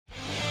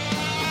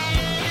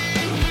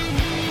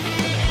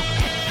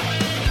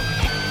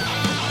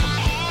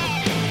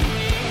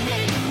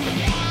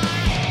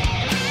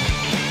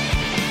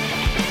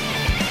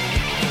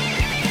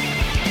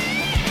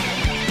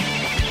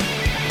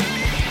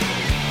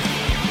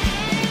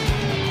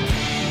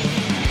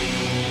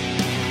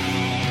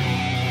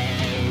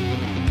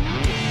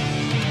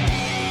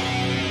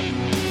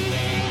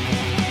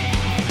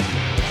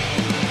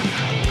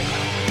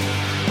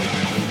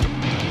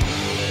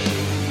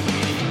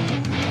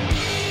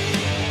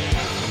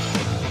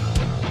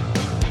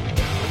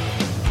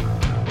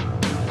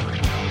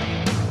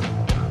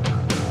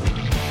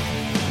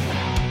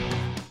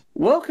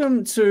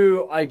welcome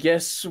to, I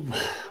guess,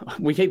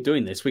 we keep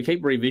doing this. We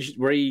keep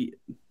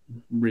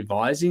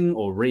revising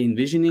or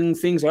re-envisioning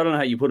things. I don't know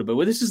how you put it,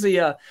 but this is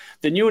the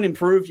new and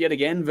improved yet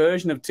again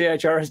version of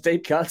THRS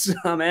Deep Cuts.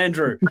 I'm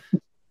Andrew.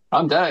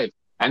 I'm Dave,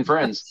 and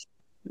friends.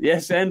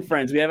 Yes, and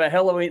friends. We have our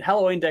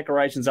Halloween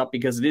decorations up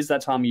because it is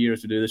that time of year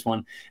to do this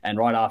one. And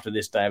right after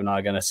this, Dave and I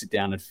are going to sit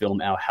down and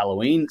film our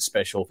Halloween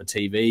special for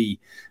TV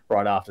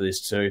right after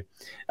this too.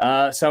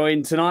 So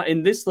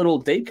in this little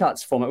Deep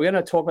Cuts format, we're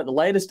going to talk about the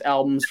latest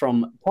albums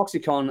from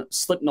Toxicon,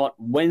 Slipknot,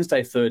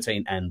 Wednesday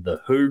 13, and The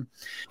Who.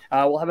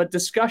 We'll have a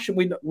discussion.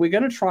 We're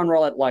going to try and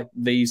roll out like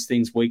these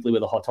things weekly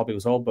with a hot topic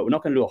as well, but we're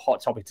not going to do a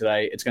hot topic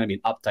today. It's going to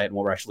be an update on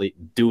what we're actually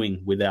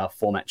doing with our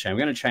format change.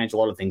 We're going to change a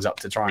lot of things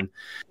up to try and,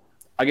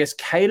 I guess,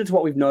 cater to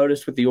what we've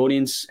noticed with the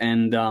audience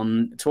and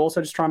to also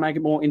just try and make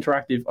it more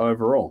interactive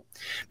overall.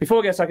 Before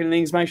we get stuck into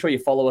things, make sure you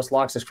follow us,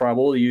 like, subscribe,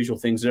 all the usual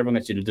things that everyone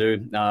gets you to do.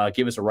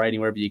 Give us a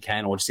rating wherever you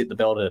can, or just hit the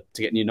bell to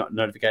get new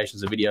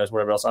notifications of videos,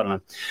 whatever else. I don't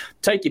know.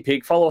 Take your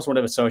pick. Follow us on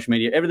whatever social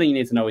media. Everything you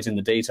need to know is in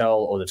the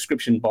detail or the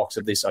description box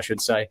of this, I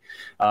should say,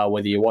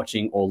 whether you're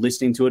watching or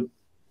listening to it.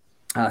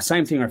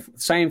 Same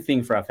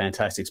thing for our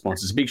fantastic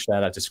sponsors. A big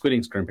shout out to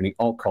Squidding, Screen Printing,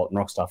 Alt Cult, and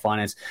Rockstar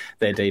Finance.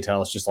 Their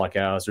details, just like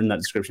ours, are in that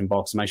description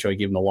box. Make sure you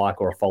give them a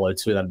like or a follow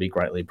too. That'd be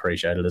greatly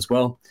appreciated as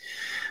well.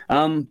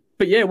 But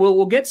yeah,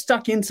 we'll get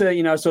stuck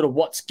into sort of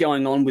what's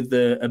going on with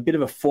a bit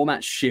of a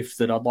format shift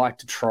that I'd like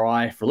to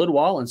try for a little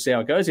while and see how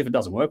it goes. If it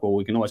doesn't work, well,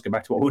 we can always go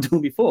back to what we were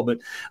doing before. But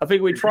I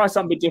think we'd try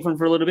something different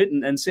for a little bit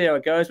and see how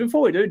it goes.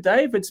 Before we do,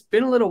 Dave, it's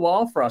been a little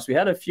while for us. We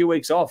had a few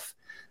weeks off.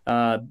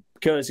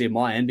 Courtesy of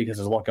my end because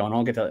there's a lot going on.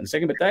 I'll get to that in a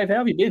second. But Dave, how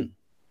have you been?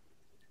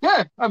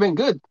 Yeah, I've been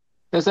good.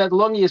 There's that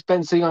longer you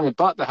spend sitting on your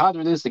butt, the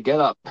harder it is to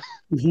get up.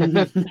 I've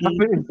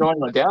been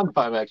enjoying my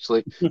downtime,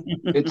 actually.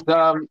 It's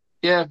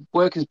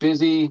work is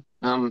busy.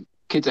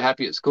 Kids are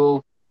happy at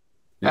school.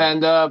 Yeah.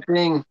 And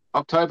being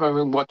October, I've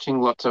been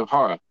watching lots of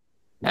horror.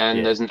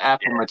 And there's an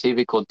app on my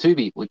TV called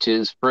Tubi, which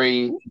is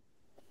free.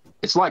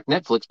 It's like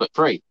Netflix, but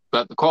free.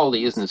 But the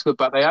quality isn't as good.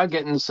 But they are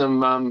getting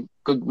some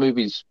good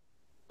movies.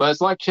 But it's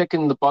like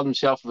checking the bottom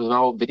shelf of an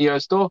old video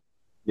store.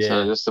 Yeah.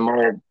 So there's some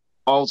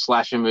old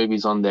slasher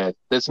movies on there.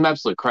 There's some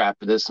absolute crap,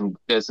 but there's some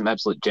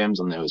absolute gems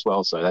on there as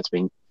well. So that's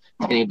been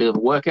getting a bit of a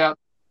workout.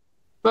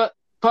 But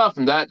apart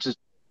from that, just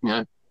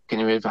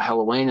getting ready for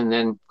Halloween and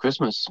then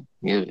Christmas.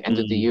 End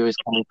of the year is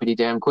coming pretty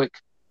damn quick.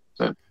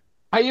 So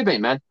how you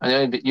been, man? I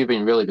know you've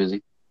been really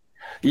busy.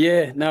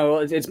 Yeah, no,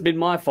 it's been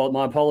my fault.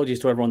 My apologies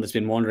to everyone that's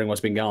been wondering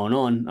what's been going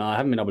on. I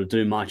haven't been able to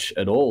do much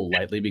at all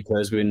lately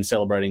because we've been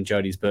celebrating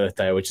Jodie's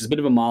birthday, which is a bit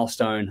of a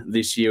milestone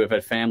this year. We've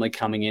had family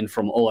coming in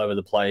from all over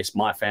the place,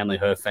 my family,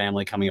 her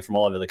family, coming in from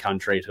all over the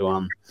country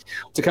to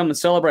come and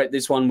celebrate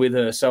this one with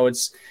her. So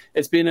it's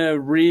been a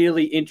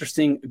really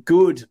interesting,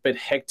 good but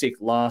hectic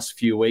last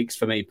few weeks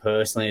for me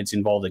personally. It's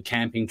involved a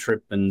camping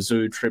trip and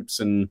zoo trips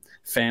and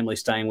family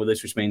staying with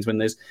us, which means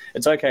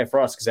it's okay for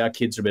us because our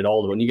kids are a bit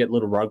older. When you get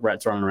little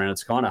rugrats running around,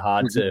 it's kind of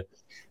hard to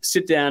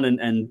sit down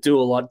and do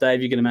a lot.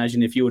 Dave, you can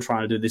imagine if you were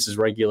trying to do this as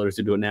regular as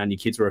to do it now and your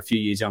kids were a few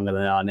years younger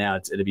than they are now,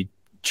 it'd be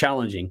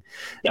challenging.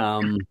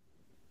 Yep.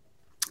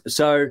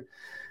 So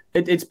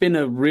it's been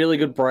a really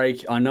good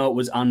break. I know it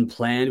was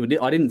unplanned.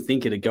 I didn't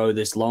think it'd go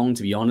this long,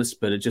 to be honest,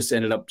 but it just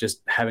ended up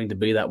just having to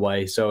be that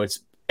way. So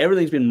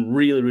everything's been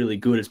really, really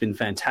good. It's been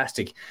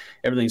fantastic.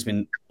 Everything's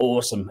been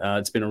awesome.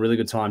 It's been a really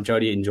good time.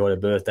 Jodie enjoyed her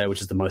birthday,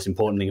 which is the most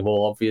important thing of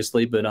all,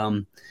 obviously. But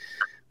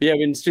yeah,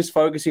 we've been just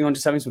focusing on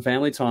just having some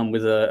family time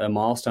with a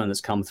milestone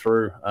that's come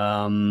through.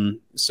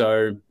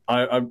 So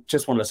I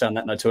just wanted to say on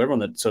that note to everyone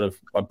that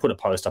I put a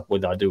post up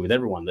I do with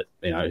everyone that,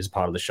 is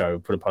part of the show,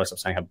 put a post up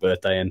saying happy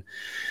birthday. And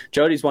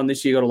Jodie's one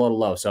this year got a lot of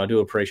love. So I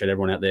do appreciate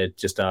everyone out there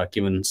just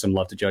giving some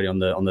love to Jodie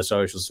on the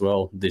socials as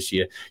well this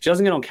year. She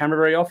doesn't get on camera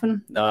very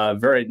often, not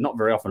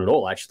very often at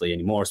all, actually,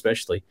 anymore,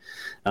 especially.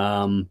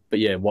 But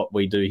yeah, what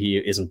we do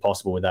here isn't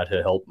possible without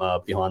her help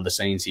behind the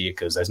scenes here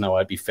because there's no way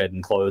I'd be fed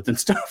and clothed and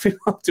stuff if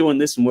I'm doing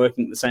this and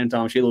working at the same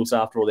time. She looks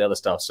after all the other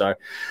stuff. So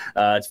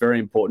it's very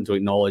important to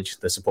acknowledge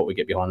the support we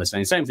get behind the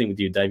scenes. Same thing with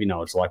you, Dave.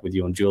 It's like with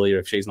you and Julia.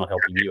 If she's not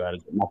helping you out,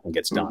 nothing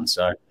gets done.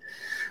 So,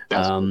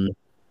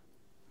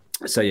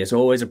 yes,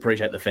 always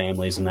appreciate the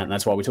families and that. And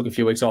that's why we took a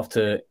few weeks off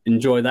to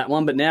enjoy that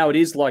one. But now it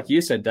is, like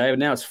you said, David,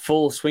 now it's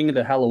full swing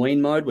into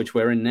Halloween mode, which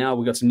we're in now.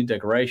 We've got some new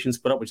decorations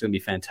put up, which is going to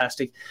be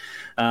fantastic.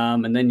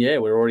 And then,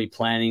 we're already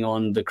planning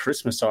on the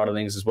Christmas side of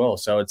things as well.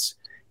 So it's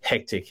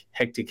hectic.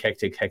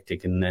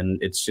 And then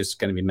it's just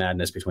going to be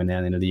madness between now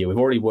and the end of the year. We've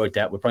already worked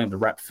out, we're probably going to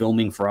wrap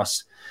filming for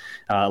us.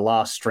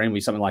 Last stream will be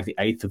something like the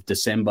 8th of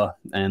December,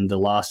 and the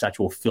last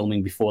actual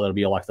filming before that'll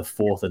be like the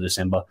 4th of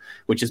December,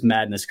 which is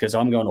madness because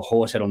I'm going to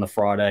Horsehead on the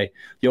Friday,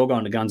 you're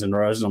going to Guns N'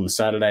 Roses on the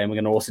Saturday, and we're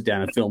going to all sit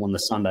down and film on the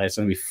Sunday. It's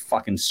going to be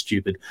fucking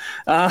stupid.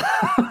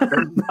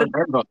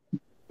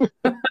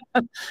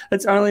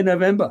 It's only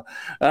November,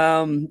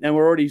 and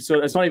we're already it's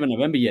not even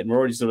November yet, and we're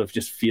already sort of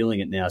just feeling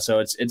it now. So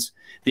it's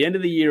the end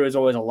of the year is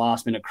always a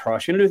last minute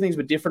crush. You're gonna do things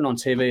but different on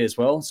TV as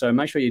well. So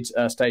make sure you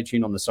stay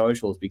tuned on the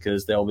socials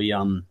because there'll be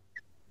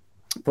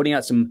putting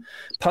out some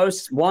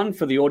posts, one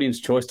for the Audience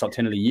Choice Top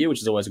 10 of the Year,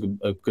 which is always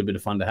a good bit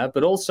of fun to have,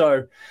 but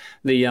also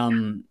the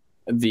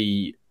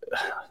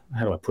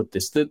how do I put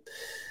this?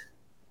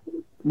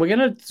 We're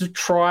going to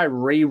try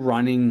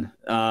rerunning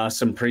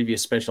some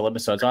previous special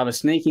episodes. I have a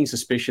sneaking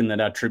suspicion that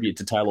our tribute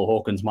to Taylor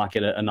Hawkins might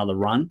get another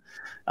run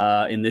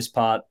in this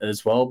part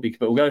as well. But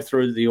we'll go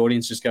through the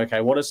audience, just go, okay,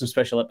 what are some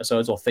special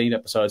episodes or themed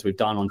episodes we've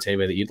done on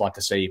TV that you'd like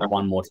to see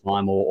one more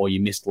time or you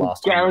missed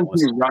last time?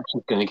 Guarantee Rush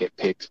is going to get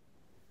picked.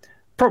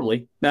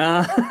 Probably,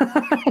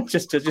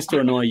 just to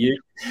annoy you.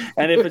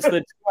 And if it's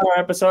the 2-hour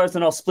episodes,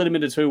 then I'll split them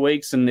into 2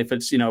 weeks. And if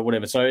it's,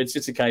 whatever. So it's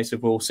just a case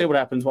of we'll see what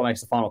happens, what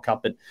makes the final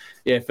cut. But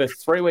yeah, for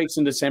 3 weeks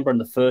in December and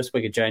the first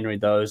week of January,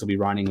 those will be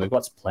running. We've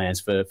got some plans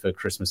for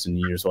Christmas and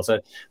New Year as well. So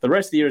the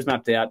rest of the year is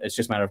mapped out. It's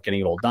just a matter of getting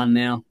it all done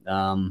now.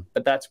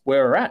 But that's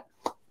where we're at.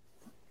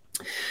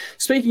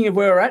 Speaking of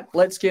where we're at,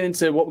 let's get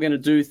into what we're going to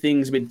do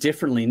things a bit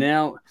differently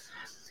now.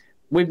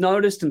 We've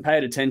noticed and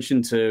paid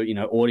attention to,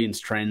 audience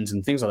trends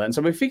and things like that. And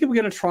so we figured we're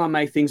going to try and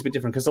make things a bit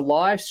different because the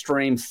live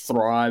stream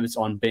thrives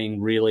on being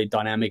really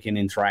dynamic and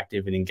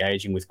interactive and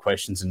engaging with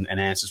questions and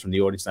answers from the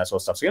audience and that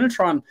sort of stuff. So we're going to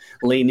try and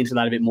lean into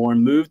that a bit more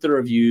and move the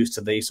reviews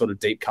to these sort of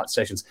deep cut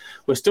sessions.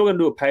 We're still going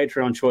to do a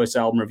Patreon choice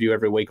album review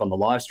every week on the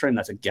live stream.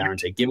 That's a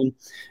guaranteed given.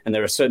 And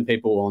there are certain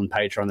people on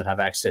Patreon that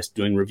have access to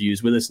doing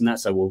reviews with us and that.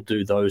 So we'll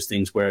do those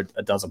things where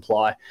it does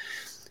apply.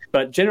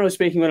 But generally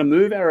speaking, we're going to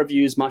move our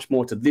reviews much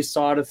more to this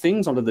side of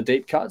things, onto the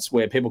deep cuts,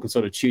 where people can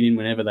sort of tune in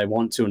whenever they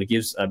want to, and it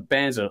gives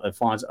bands I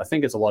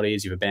think it's a lot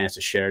easier for bands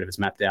to share it if it's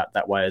mapped out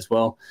that way as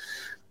well.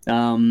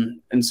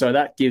 And so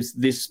that gives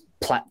this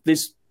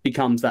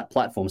becomes that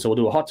platform. So we'll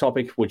do a hot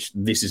topic, which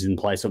this is in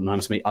place at the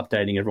moment, me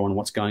updating everyone on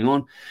what's going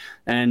on,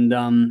 and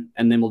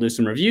then we'll do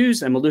some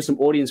reviews and we'll do some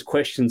audience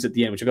questions at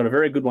the end, which I've got a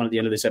very good one at the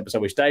end of this episode,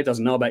 which Dave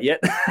doesn't know about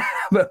yet,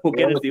 but we'll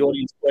get into the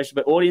audience question.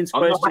 But audience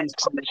questions.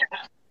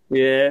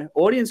 Yeah,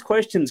 audience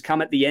questions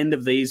come at the end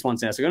of these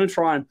ones now. So we're going to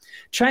try and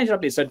change it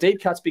up here. So Deep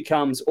Cuts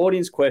becomes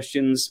audience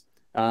questions,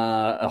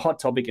 a hot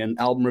topic, and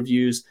album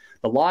reviews.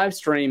 The live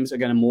streams are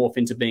going to morph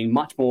into being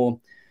much more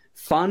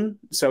fun.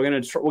 So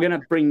we're going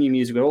to bring new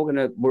music.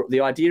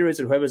 The idea is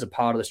that whoever's a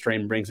part of the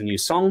stream brings a new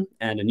song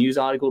and a news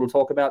article to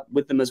talk about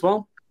with them as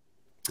well.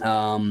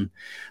 We're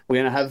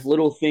going to have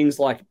little things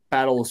like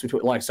battles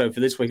between, so for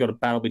this we've got a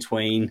battle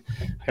between,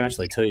 I can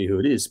actually tell you who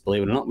it is,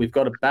 believe it or not. We've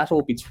got a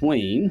battle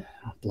between,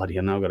 bloody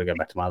hell, now I've got to go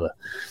back to my other.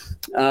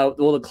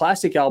 The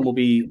classic album will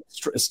be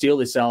Steal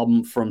This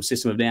Album from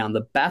System of a Down.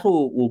 The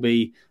battle will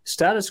be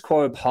Status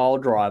Quo Pile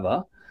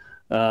Driver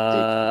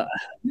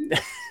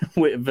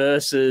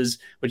versus,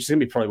 which is going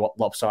to be probably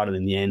lopsided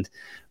in the end,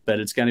 but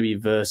it's going to be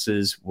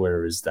versus,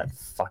 where is that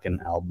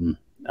fucking album?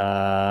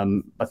 I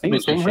think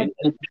it's Machine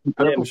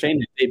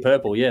Head Deep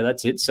Purple. Yeah,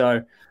 that's it.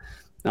 So,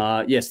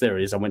 yes, there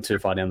it is. I went too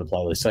far down the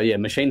playlist. So, yeah,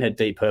 Machine Head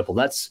Deep Purple.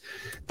 That's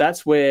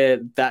where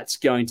that's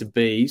going to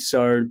be.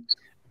 So,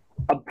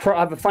 I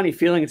have a funny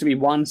feeling it's going to be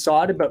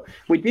one-sided, but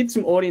we did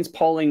some audience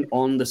polling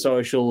on the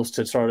socials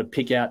to sort of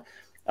pick out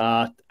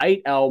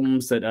 8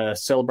 albums that are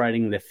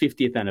celebrating their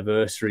 50th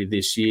anniversary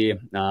this year.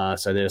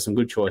 So there are some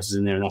good choices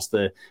in there, and that's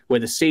where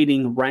the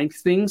seeding ranked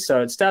things.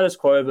 So it's Status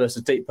Quo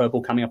versus Deep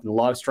Purple coming up in the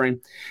live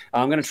stream.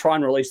 I'm going to try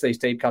and release these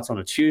deep cuts on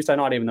a Tuesday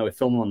night, even though we're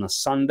filming on a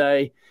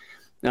Sunday.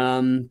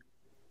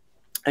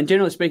 And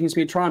generally speaking, it's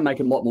going to try and make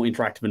it a lot more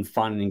interactive and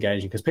fun and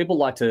engaging, because people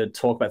like to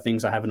talk about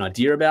things I have an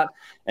idea about,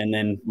 and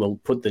then we'll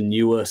put the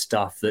newer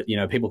stuff that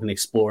people can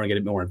explore and get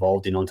a bit more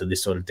involved in onto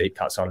this sort of deep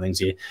cut side of things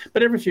here.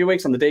 But every few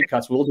weeks on the deep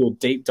cuts, we'll do a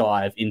deep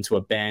dive into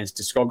a band's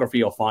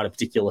discography or find a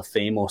particular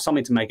theme or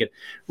something to make it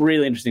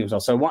really interesting as well.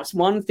 So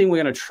one thing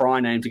we're going to try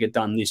and aim to get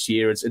done this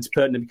year, it's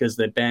pertinent because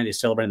the band is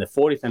celebrating their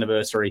 40th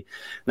anniversary,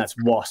 and that's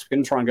Wasp. We're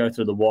going to try and go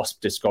through the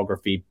Wasp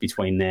discography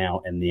between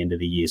now and the end of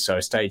the year. So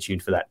stay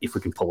tuned for that if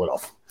we can pull it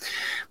off.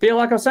 But yeah,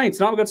 like I was saying,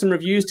 tonight we've got some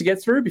reviews to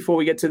get through before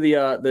we get to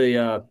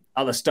the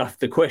other stuff,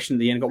 the question at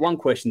the end. I've got one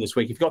question this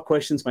week. If you've got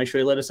questions, make sure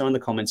you let us know in the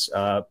comments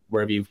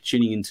wherever you're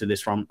tuning into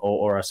this from,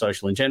 or our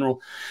social in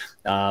general,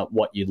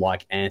 what you'd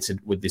like answered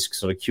with this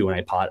sort of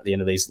Q&A part at the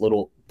end of these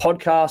little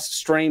podcast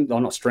stream,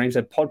 or not streams,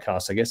 they're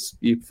podcasts, I guess,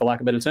 for lack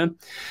of a better term.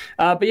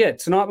 But yeah,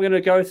 tonight we're going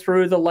to go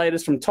through the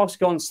latest from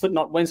Toxicon,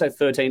 Slipknot, Wednesday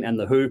 13, and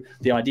The Who.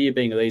 The idea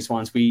being of these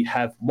ones, we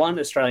have one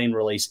Australian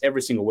release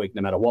every single week,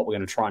 no matter what. We're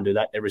going to try and do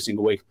that every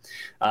single week.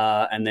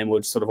 And then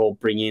we'll sort of all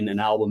bring in an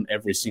album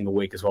every single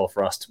week as well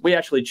for us. We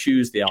actually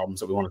choose the albums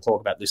that we want to talk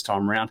about this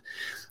time around.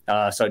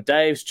 So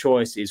Dave's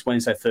choice is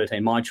Wednesday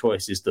 13. My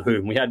choice is The Who.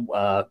 And we had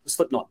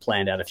Slipknot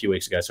planned out a few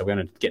weeks ago, so we're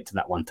going to get to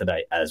that one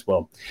today as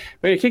well.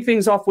 We're going to kick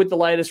things off with the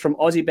latest from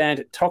Aussie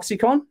band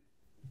Toxicon.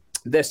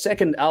 Their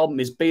second album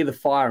is Be the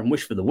Fire and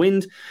Wish for the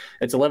Wind.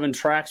 It's 11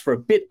 tracks for a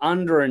bit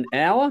under an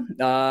hour.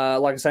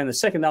 Like I say, the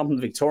second album,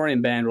 the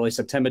Victorian band, released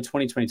September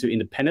 2022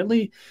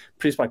 independently,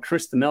 produced by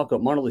Chris the Melk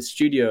at Monolith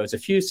Studios. A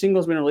few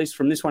singles have been released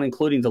from this one,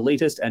 including The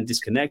Elitist and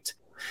Disconnect.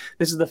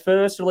 This is the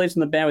first release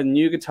from the band with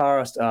new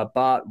guitarist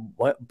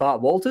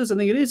Bart Walters, I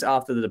think it is,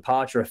 after the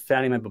departure of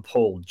founding member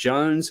Paul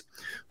Jones.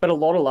 But a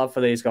lot of love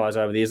for these guys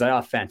over the years. They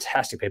are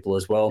fantastic people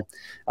as well.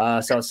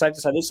 So it's safe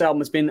to say this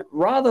album has been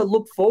rather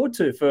looked forward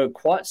to for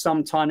quite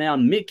some time now.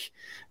 Mick,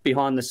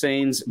 behind the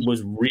scenes,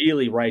 was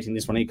really rating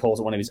this one. He calls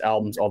it one of his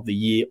albums of the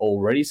year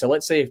already. So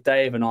let's see if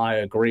Dave and I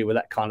agree with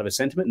that kind of a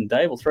sentiment. And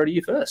Dave, we'll throw to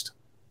you first.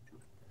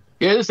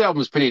 Yeah, this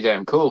album is pretty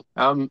damn cool.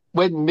 When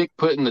Mick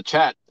put in the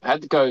chat, I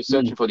had to go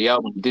searching for the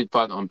album. I did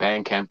find it on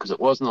Bandcamp because it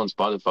wasn't on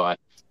Spotify.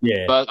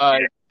 Yeah. But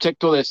I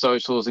checked all their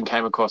socials and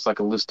came across like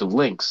a list of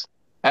links.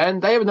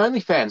 And they have an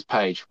OnlyFans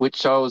page,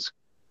 which I was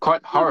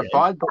quite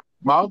horrified, but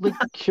mildly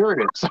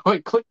curious. So I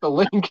clicked the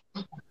link,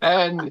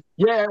 and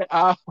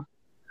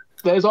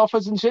there's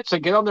offers and shit. So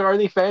get on their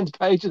OnlyFans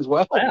page as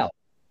well. Wow.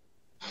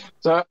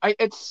 So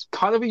it's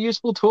kind of a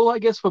useful tool, I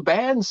guess, for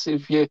bands.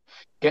 If you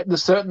get a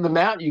certain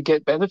amount, you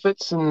get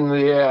benefits. And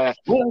if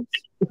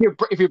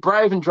you're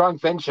brave and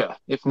drunk, venture.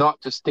 If not,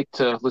 just stick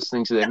to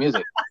listening to their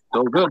music. It's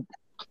all good.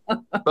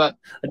 But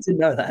I didn't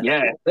know that.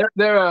 Yeah,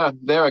 there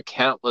are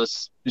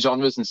countless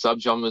genres and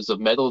subgenres of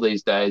metal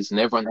these days, and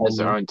everyone has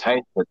their own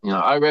taste. But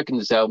I reckon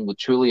this album will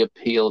truly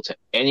appeal to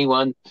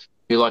anyone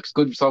who likes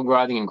good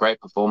songwriting and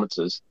great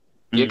performances.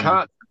 You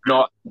can't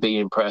not be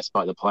impressed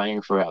by the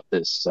playing throughout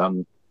this.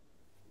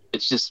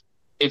 It's just,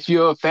 if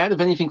you're a fan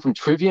of anything from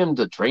Trivium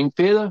to Dream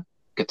Theater,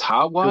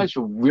 guitar-wise,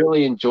 you'll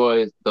really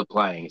enjoy the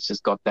playing. It's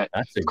just got that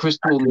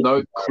crystal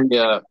note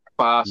clear,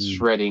 fast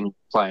shredding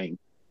playing.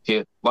 If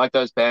you like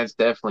those bands,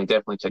 definitely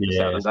check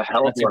this out. There's a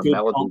hell of a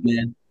lot of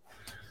melody.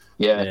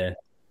 Yeah.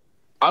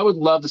 I would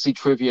love to see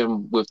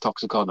Trivium with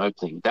Toxicon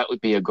opening. That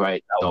would be a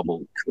great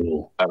double.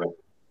 Cool.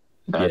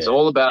 It's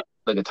all about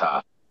the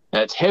guitar.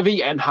 And it's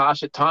heavy and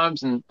harsh at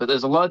times, but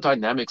there's a lot of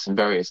dynamics and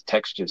various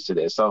textures to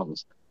their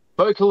songs.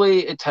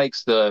 Vocally, it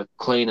takes the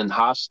clean and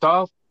harsh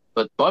style,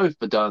 but both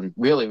are done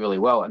really, really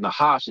well, and the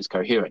harsh is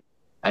coherent.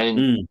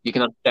 And you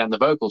can understand the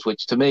vocals,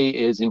 which to me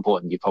is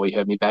important. You've probably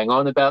heard me bang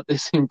on about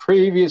this in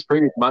previous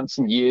months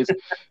and years.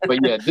 But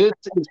yeah, this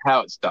is how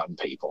it's done,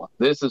 people.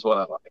 This is what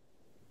I like.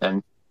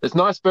 And there's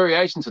nice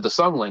variations of the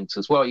song lengths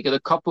as well. You get a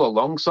couple of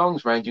long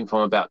songs ranging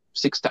from about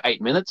 6 to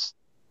 8 minutes,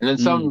 and then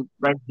some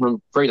ranging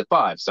from 3 to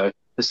 5. So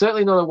there's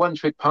certainly not a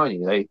one-trick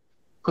pony. They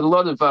put a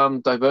lot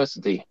of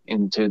diversity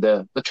into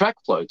the track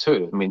flow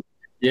too. I mean,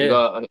 you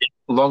got a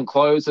long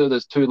closer,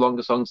 there's 2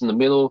 longer songs in the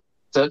middle.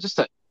 So just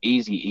an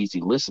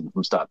easy listen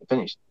from start to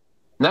finish.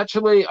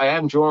 Naturally, I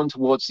am drawn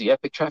towards the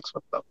epic tracks.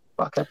 What the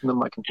fuck happened to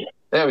my computer?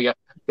 There we go.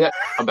 Yeah,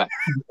 I'm back.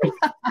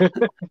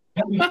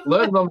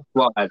 Learn on the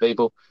fly,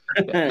 people.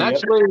 Yeah,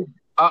 naturally,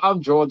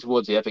 I'm drawn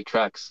towards the epic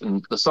tracks,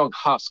 and the song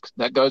Husk,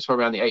 that goes for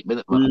around the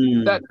 8-minute mark.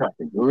 That track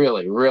is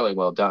really, really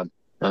well done.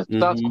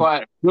 Starts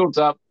quiet, builds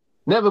up,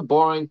 never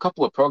boring,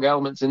 couple of prog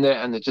elements in there,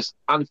 and it just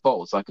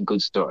unfolds like a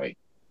good story.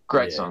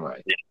 Great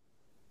songwriting.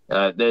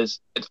 It's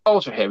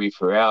ultra heavy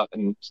throughout,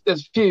 and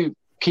there's a few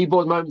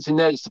keyboard moments in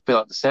there just to fill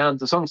out the sound.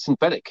 The song's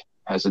synthetic,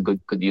 has a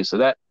good use of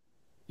that.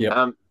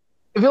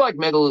 If you like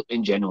metal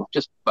in general,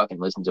 just fucking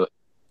listen to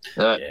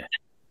it.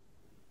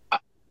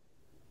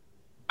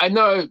 I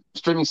know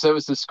streaming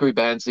services screw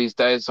bands these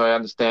days, so I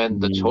understand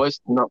the choice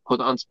to not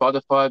put it on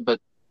Spotify, but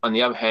on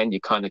the other hand,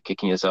 you're kind of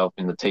kicking yourself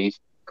in the teeth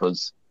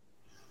because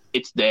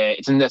it's there.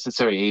 It's a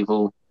necessary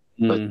evil.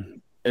 But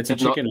it's a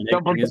chicken and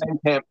egg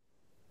thing.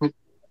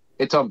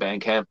 It's on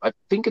Bandcamp. I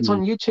think it's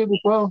on YouTube as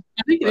well.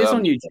 I think it is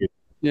on YouTube.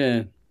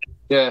 Yeah.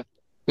 Yeah.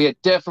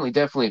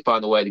 Definitely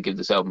find a way to give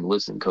this album a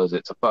listen because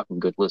it's a fucking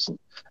good listen.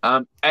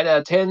 8 out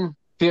of 10,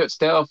 Fear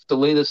Itself, The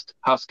Elitist,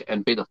 Husk,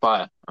 and Beat the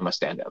Fire are my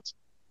standouts.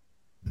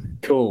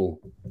 Cool.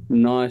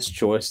 Nice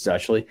choices,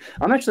 actually.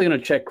 I'm actually going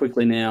to check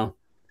quickly now.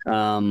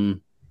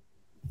 View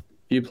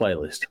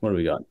playlist. What do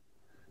we got?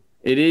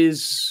 It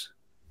is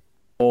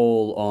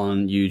all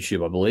on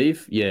YouTube, I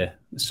believe. Yeah.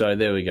 So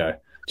there we go.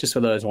 Just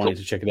for those wanting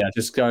to check it out,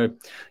 just go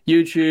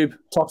YouTube,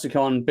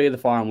 Toxicon, Be the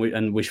Fire,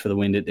 and Wish for the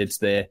Wind. It's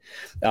there.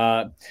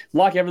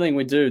 Like everything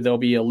we do, there'll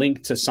be a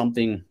link to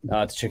something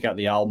to check out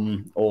the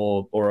album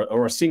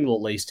or a single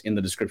at least in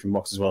the description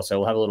box as well. So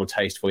we'll have a little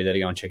taste for you there to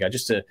go and check out,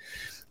 just to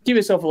give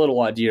yourself a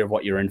little idea of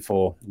what you're in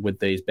for with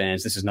these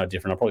bands. This is no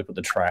different. I'll probably put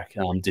the track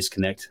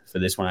Disconnect for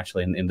this one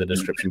actually in the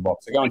description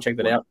box. So go and check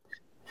that out.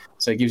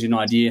 So it gives you an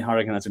idea. I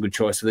reckon that's a good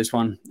choice for this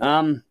one.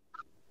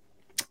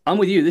 I'm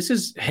with you. This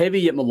is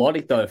heavy yet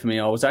melodic, though, for me.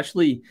 I was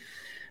actually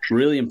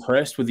really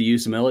impressed with the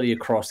use of melody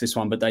across this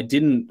one, but they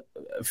didn't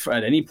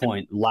at any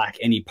point lack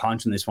any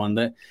punch in this one.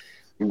 The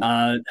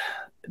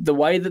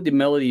way that the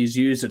melody is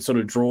used, it sort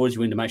of draws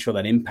you in to make sure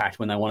that impact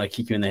when they want to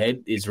kick you in the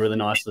head is really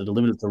nicely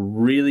delivered. It's a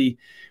really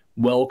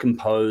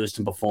well-composed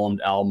and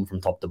performed album from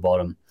top to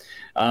bottom.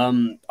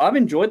 I've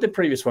enjoyed the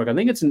previous work. I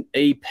think it's an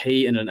EP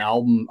and an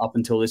album up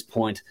until this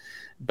point,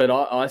 but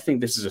I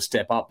think this is a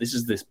step up. This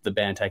is the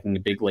band taking a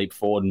big leap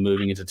forward and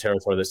moving into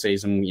territory this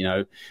season.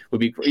 You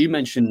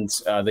mentioned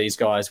these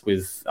guys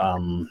with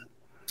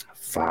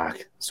sorry,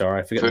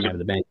 I forget the name of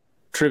the band.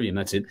 Trivium,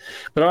 that's it.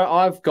 But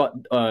I've got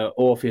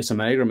Orpheus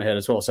Omega in my head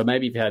as well. So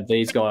maybe if you had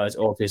these guys,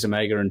 Orpheus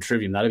Omega and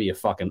Trivium, that'd be a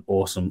fucking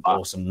awesome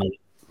night.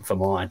 for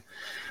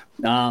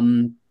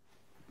mine.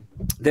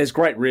 There's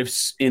great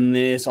riffs in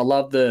this. I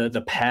love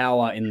the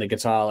power in the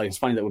guitar. Like, it's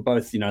funny that we're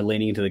both,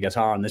 leaning into the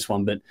guitar on this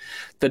one, but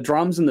the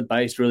drums and the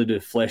bass really do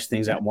flesh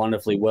things out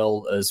wonderfully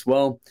well as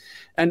well.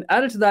 And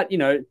added to that,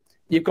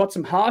 you've got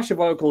some harsher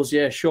vocals,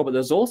 yeah, sure, but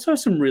there's also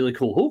some really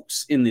cool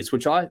hooks in this,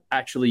 which I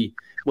actually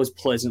was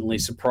pleasantly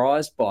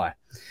surprised by.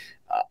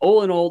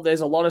 All in all, there's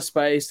a lot of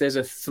space. There's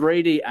a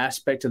 3D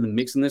aspect to the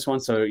mix in this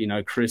one. So,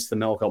 Chris, the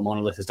Melcott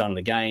Monolith, has done it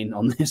again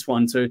on this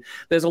one too.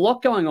 There's a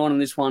lot going on in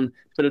this one,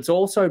 but it's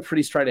also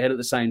pretty straight ahead at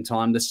the same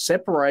time. The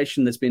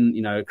separation that's been,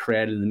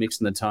 created in the mix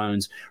and the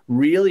tones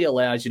really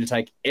allows you to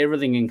take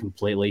everything in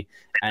completely.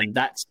 And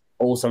that's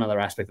also another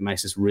aspect that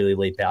makes this really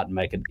leap out and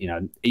make it,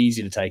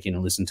 easy to take in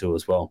and listen to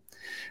as well.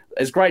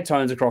 There's great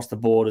tones across the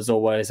board as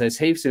always. There's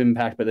heaps of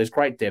impact, but there's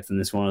great depth in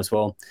this one as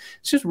well.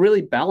 It's just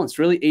really balanced,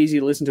 really easy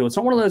to listen to. It's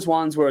not one of those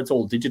ones where it's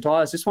all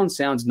digitized. This one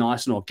sounds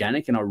nice and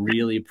organic, and I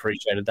really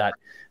appreciated that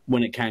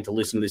when it came to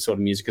listen to this sort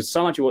of music, because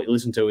so much of what you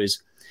listen to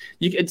is,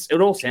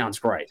 it all sounds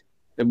great.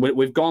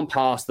 We've gone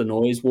past the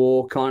noise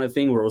war kind of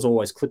thing where it was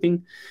always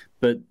clipping,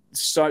 but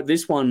so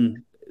this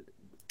one,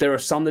 there are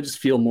some that just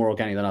feel more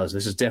organic than others.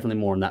 This is definitely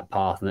more in that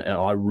path, and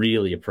I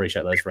really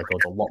appreciate those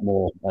records a lot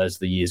more as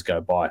the years go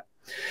by.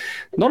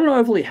 Not an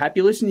overly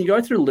happy listen. You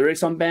go through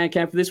lyrics on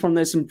Bandcamp for this one,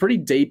 there's some pretty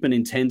deep and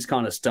intense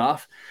kind of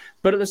stuff,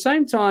 but at the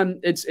same time,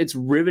 it's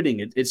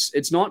riveting.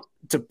 It's not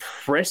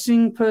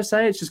depressing per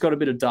se. It's just got a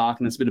bit of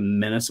darkness, a bit of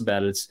menace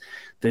about it.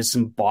 There's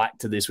some bite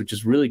to this, which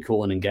is really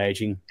cool and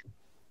engaging.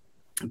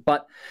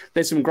 But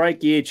there's some great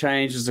gear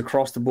changes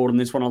across the board in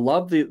this one. I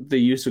love the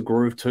use of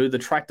groove too. The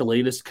track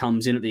Deletist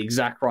comes in at the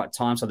exact right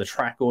time, so the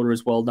track order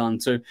is well done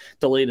too.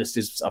 Deletist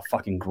is a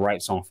fucking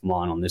great song for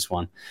mine on this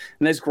one.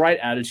 And there's great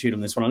attitude on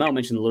this one. I know I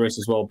mentioned the lyrics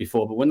as well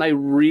before, but when they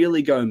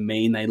really go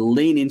mean, they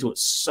lean into it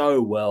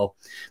so well.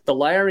 The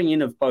layering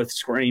in of both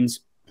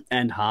screams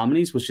and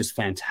harmonies was just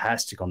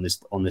fantastic on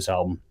this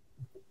album.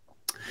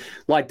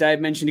 Like Dave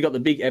mentioned, you got the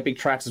big epic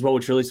tracks as well,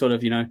 which really sort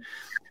of,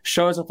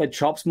 shows off their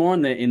chops more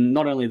in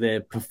not only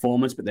their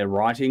performance but their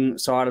writing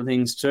side of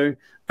things too.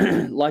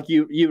 Like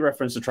you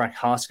referenced the track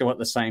Husker, but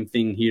the same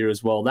thing here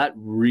as well. That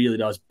really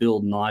does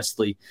build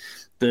nicely.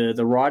 The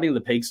writing of the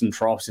peaks and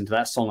troughs into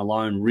that song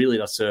alone really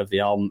does serve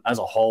the album as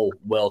a whole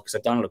well, because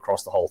they've done it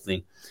across the whole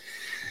thing.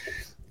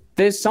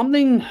 There's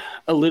something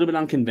a little bit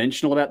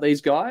unconventional about these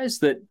guys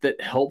that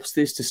helps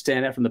this to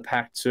stand out from the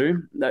pack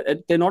too.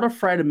 They're not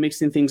afraid of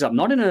mixing things up,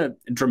 not in a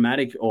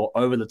dramatic or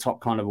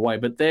over-the-top kind of way,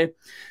 but they're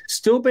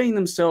still being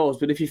themselves.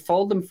 But if you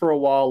fold them for a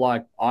while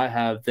like I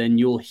have, then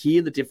you'll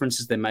hear the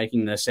differences they're making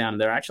in their sound.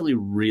 They're actually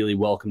really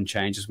welcome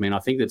changes. I mean, I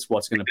think that's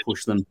what's going to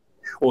push them,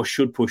 or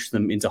should push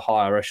them, into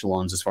higher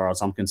echelons as far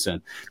as I'm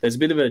concerned. There's a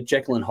bit of a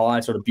Jekyll and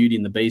Hyde sort of Beauty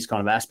and the Beast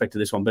kind of aspect to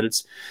this one, but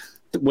it's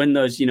when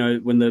those,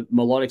 when the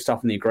melodic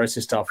stuff and the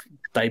aggressive stuff,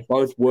 they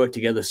both work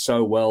together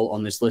so well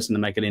on this listen to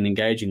make it an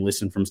engaging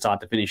listen from start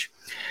to finish.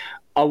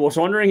 I was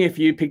wondering if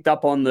you picked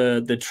up on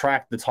the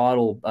track, the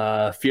title,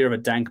 Fear of a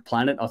Dank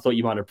Planet. I thought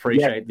you might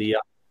appreciate the...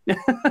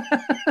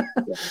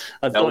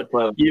 I thought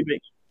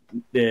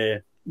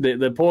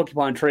the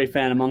Porcupine Tree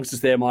fan amongst us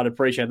there might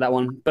appreciate that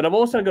one. But I've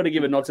also got to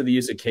give a nod to the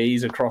use of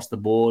keys across the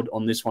board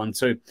on this one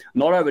too.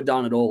 Not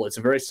overdone at all. It's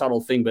a very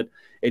subtle thing, but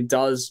it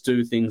does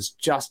do things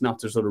just enough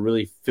to sort of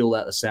really fill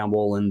out the sound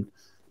wall and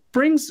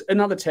brings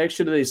another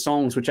texture to these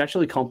songs, which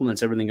actually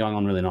complements everything going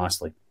on really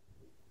nicely.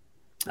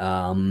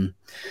 The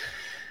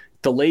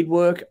lead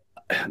work,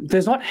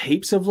 there's not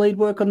heaps of lead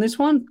work on this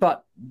one,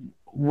 but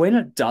when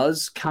it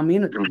does come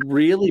in, it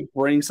really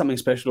brings something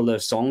special to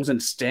those songs,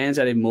 and it stands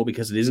out even more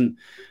because there's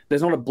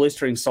not a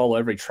blistering solo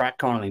every track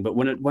kind of thing, but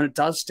when it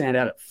does stand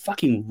out, it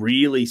fucking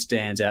really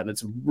stands out, and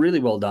it's really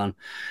well done.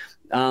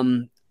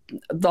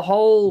 The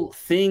whole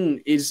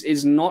thing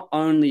is not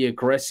only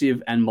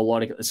aggressive and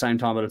melodic at the same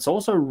time, but it's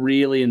also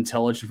really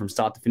intelligent from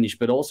start to finish,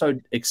 but also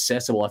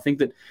accessible. I think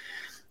that,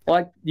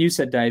 like you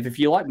said, Dave, if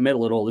you like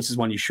metal at all, this is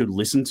one you should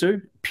listen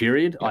to,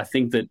 period. I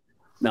think that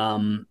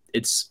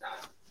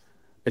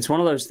it's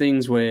one of those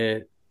things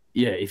where,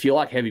 yeah, if you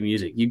like heavy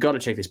music, you've got to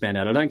check this band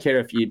out. I don't care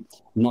if you're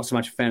not so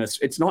much a fan.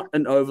 It's not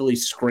an overly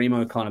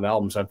screamo kind of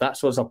album. So if that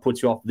sort of stuff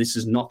puts you off, this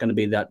is not going to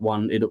be that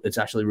one. It's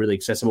actually really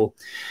accessible.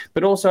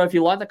 But also, if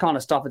you like that kind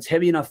of stuff, it's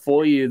heavy enough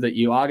for you that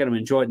you are going to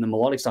enjoy it, and the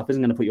melodic stuff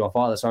isn't going to put you off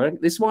either. So I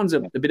think this one's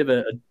a bit of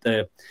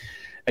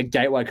a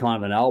gateway kind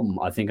of an album,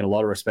 I think, in a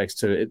lot of respects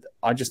too.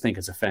 I just think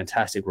it's a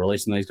fantastic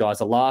release from these guys.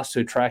 The last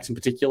two tracks in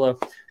particular,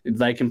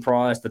 they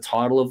comprise the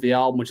title of the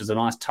album, which is a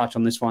nice touch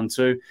on this one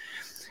too.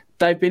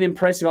 They've been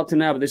impressive up to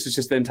now, but this is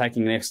just them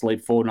taking the next leap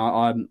forward.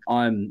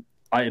 And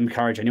I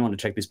encourage anyone to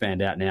check this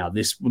band out now.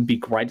 This would be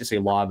great to see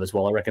live as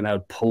well. I reckon they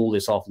would pull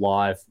this off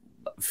live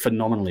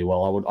phenomenally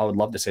well. I would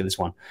love to see this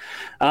one.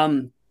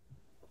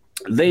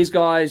 These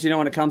guys,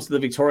 when it comes to the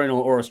Victorian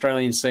or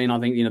Australian scene, I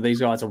think,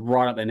 these guys are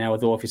right up there now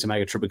with Orpheus,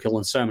 Omega, Triple Kill,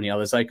 and so many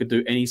others. They could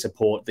do any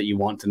support that you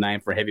want to name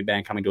for a heavy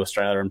band coming to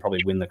Australia and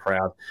probably win the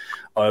crowd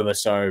over.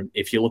 So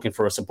if you're looking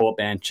for a support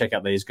band, check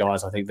out these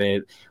guys. I think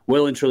they're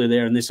well and truly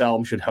there, and this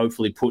album should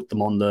hopefully put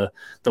them on the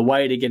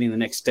way to getting the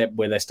next step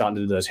where they're starting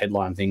to do those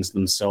headline things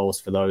themselves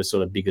for those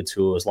sort of bigger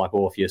tours like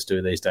Orpheus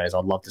do these days.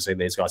 I'd love to see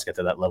these guys get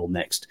to that level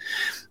next.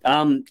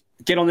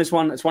 Get on this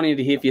one. It's one you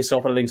need to hear for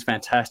yourself. I think it's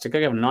fantastic. I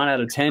give it a 9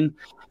 out of 10.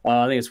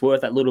 I think it's worth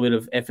that little bit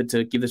of effort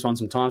to give this one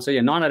some time. So,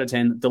 9 out of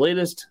 10. The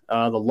Elitist,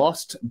 The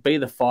Lost, Be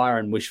the Fire,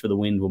 and Wish for the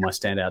Wind were my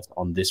standouts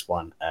on this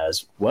one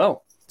as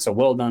well. So,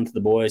 well done to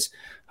the boys.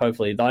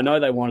 Hopefully, I know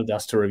they wanted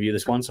us to review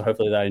this one, so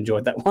hopefully they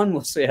enjoyed that one.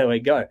 We'll see how we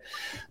go.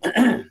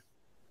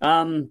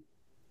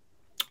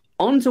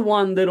 On to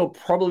one that'll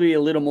probably be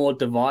a little more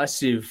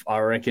divisive, I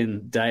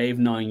reckon, Dave,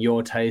 knowing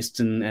your taste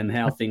and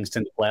how things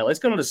tend to play out. Let's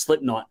go on to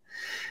Slipknot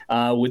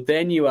with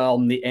their new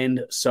album, The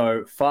End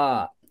So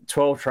Far.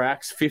 12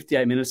 tracks,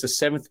 58 minutes, the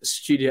 7th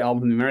studio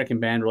album from the American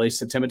band, released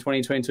September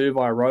 2022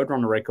 via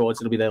Roadrunner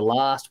Records. It'll be their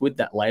last with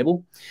that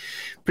label.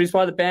 Produced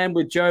by the band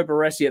with Joe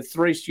Barresi at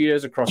 3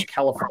 studios across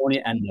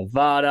California and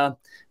Nevada.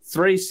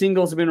 3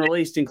 singles have been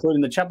released,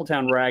 including the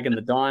Chapeltown Rag and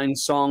the Dying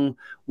Song.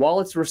 While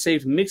it's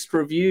received mixed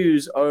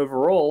reviews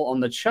overall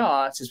on the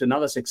charts, it's been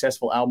another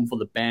successful album for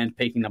the band,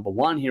 peaking number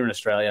 1 here in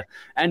Australia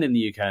and in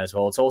the UK as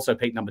well. It's also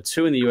peaked number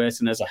 2 in the US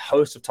and has a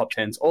host of top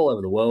 10s all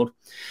over the world.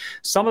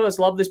 Some of us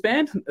love this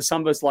band.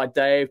 Some of us, like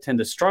Dave, tend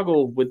to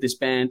struggle with this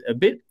band a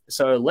bit.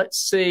 So let's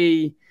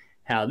see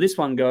how this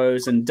one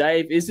goes. And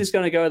Dave, is this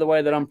going to go the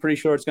way that I'm pretty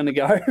sure it's going to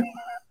go?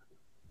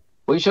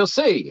 We shall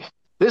see.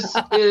 This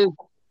is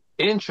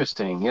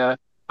interesting. Yeah,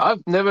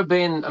 I've never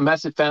been a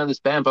massive fan of this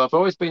band, but I've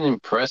always been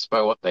impressed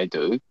by what they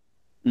do.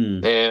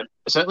 They're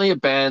certainly a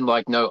band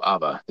like no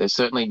other. They're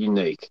certainly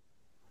unique.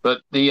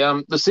 But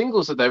the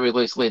singles that they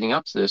released leading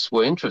up to this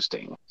were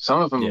interesting.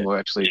 Some of them were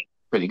actually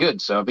pretty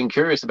good. So I've been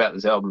curious about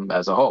this album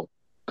as a whole.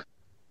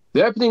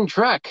 The opening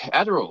track,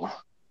 Adderall,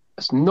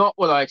 that's not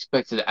what I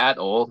expected at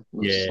all. It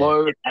was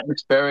slow,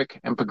 atmospheric,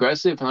 and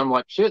progressive. And I'm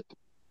like, shit,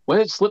 when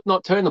did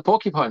Slipknot turn the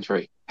Porcupine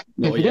Tree?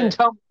 If you didn't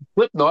tell me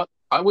Slipknot,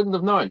 I wouldn't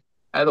have known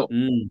at all.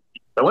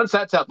 So once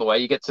that's out the way,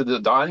 you get to the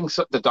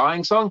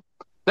dying song.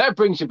 That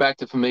brings you back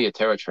to familiar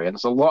territory, and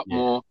it's a lot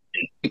more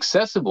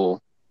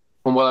accessible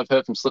from what I've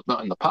heard from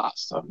Slipknot in the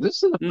past. So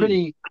this is a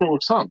pretty cool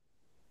song.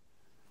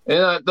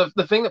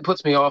 The thing that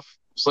puts me off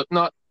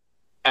Slipknot,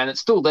 and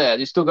it's still there,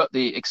 you still got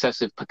the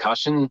excessive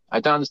percussion. I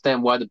don't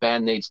understand why the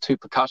band needs 2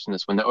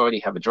 percussionists when they already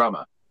have a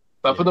drummer.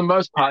 But for the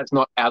most part, it's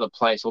not out of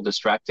place or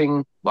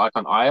distracting, like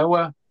on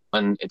Iowa,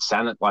 when it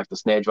sounded like the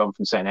snare drum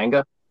from St.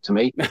 Anger, to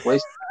me, at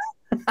least.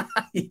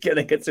 You're going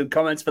to get some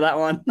comments for that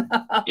one.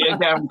 Yeah,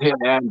 guaranteed,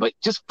 man, but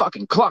just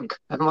fucking clunk.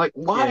 And I'm like,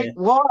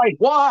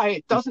 why?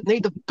 It doesn't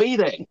need to be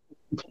there.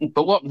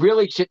 But what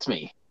really shits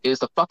me is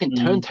the fucking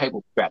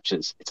turntable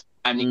scratches.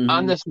 And the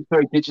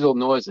unnecessary digital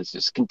noises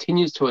just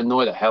continues to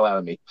annoy the hell out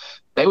of me.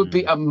 They would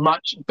be a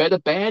much better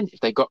band if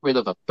they got rid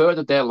of a third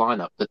of their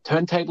lineup. The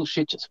turntable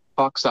shit just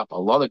fucks up a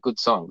lot of good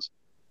songs.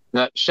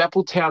 Now,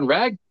 Chapeltown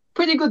Rag,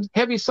 pretty good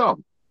heavy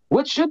song,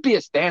 which should be a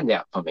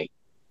standout for me.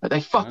 But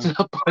they fucked it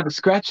up by the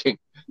scratching.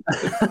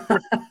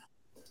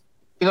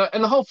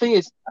 And the whole thing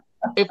is,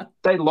 if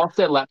they lost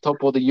their laptop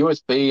or the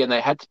USB and they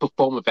had to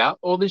perform without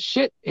all this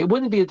shit, it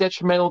wouldn't be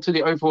detrimental to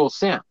the overall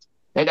sound.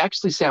 They'd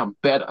actually sound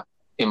better,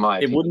 in my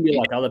opinion. It wouldn't be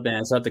like other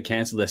bands that have to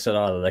cancel their set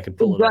either. They could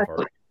pull it off.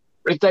 Right?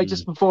 If they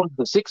just performed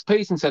the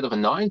 6-piece instead of a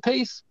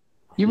 9-piece,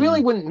 you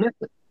really wouldn't miss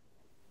it.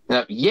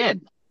 Now,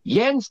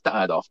 Yen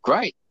started off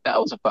great. That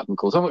was a fucking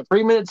cool song.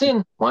 3 minutes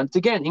in, once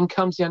again, in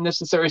comes the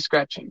unnecessary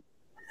scratching.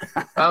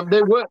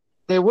 There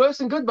were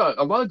some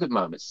a lot of good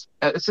moments.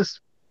 It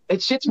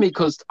shits me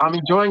because I'm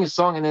enjoying a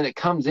song and then it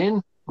comes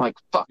in, like,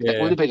 fuck, that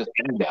would have been a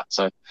standout.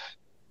 So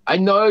I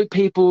know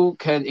people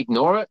can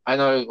ignore it. I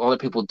know a lot of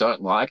people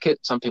don't like it.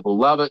 Some people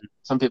love it.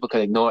 Some people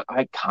can ignore it.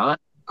 I can't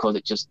because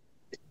it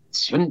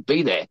shouldn't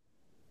be there.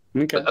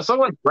 Okay. But a song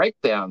like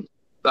Breakdown,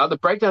 the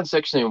breakdown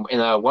section in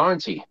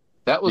Warranty,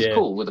 that was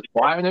cool with the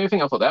choir and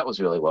everything. I thought that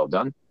was really well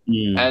done.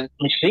 And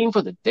Machine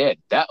for the Dead,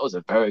 that was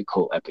a very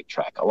cool epic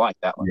track. I like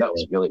that one. That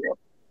was really well.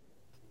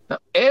 Now,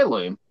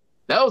 Heirloom,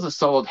 that was a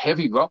solid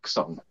heavy rock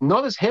song.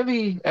 Not as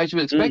heavy as you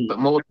would expect, but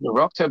more to the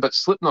rock tone, but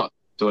Slipknot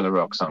doing a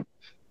rock song.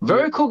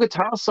 Very cool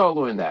guitar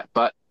solo in that,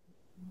 but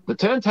the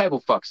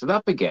turntable fucks it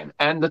up again.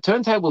 And the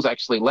turntable's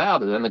actually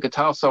louder than the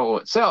guitar solo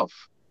itself.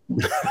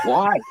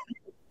 Why?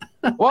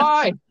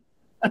 Why?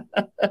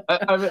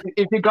 I mean,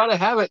 if you got to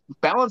have it,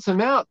 balance them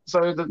out.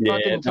 So the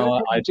fucking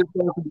turntable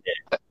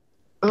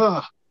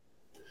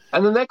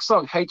And the next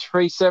song,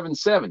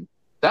 H377,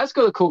 that's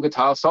got a cool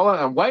guitar solo.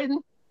 I'm waiting.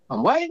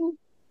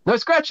 No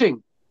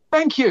scratching.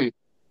 Thank you.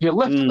 You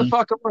left the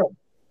fuck alone.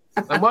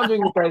 I'm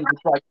wondering if they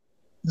just like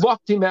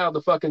locked him out of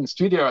the fucking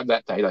studio on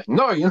that day. Like,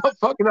 no, you're not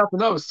fucking up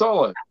another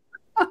solo.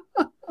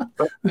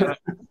 But,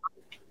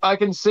 I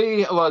can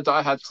see a lot of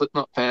diehard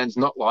Slipknot fans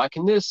not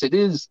liking this. It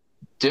is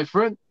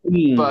different,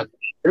 but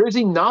there is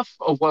enough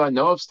of what I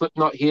know of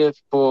Slipknot here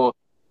for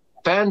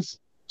fans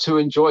to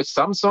enjoy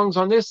some songs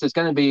on this. There's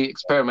going to be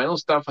experimental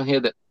stuff on here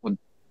that would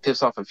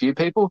piss off a few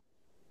people.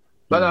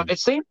 But it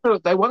seems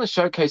that they want to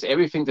showcase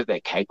everything that they're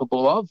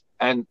capable of.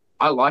 And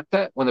I like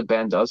that when a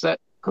band does that,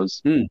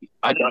 because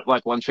I don't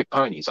like one-trick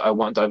ponies. I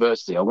want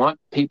diversity. I want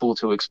people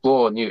to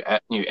explore new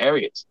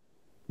areas.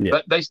 Yeah.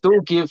 But they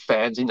still give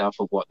fans enough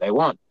of what they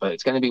want. But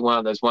it's going to be one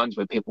of those ones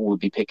where people will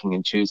be picking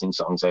and choosing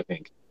songs, I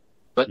think.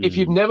 But if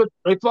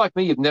like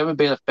me, you've never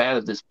been a fan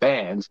of this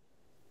band,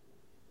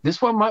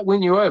 this one might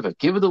win you over.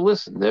 Give it a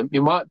listen.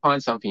 You might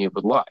find something you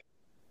would like.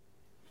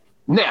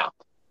 Now,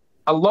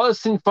 a lot of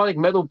symphonic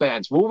metal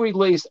bands will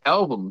release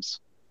albums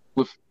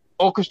with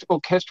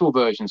orchestral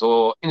versions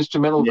or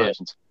instrumental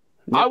versions.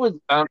 I would,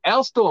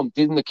 Alstorm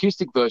did an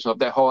acoustic version of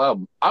their whole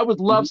album. I would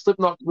love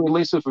Slipknot to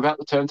release it without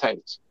the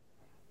turntables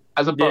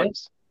as a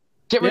bonus.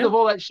 Get rid of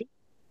all that shit.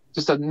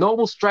 Just a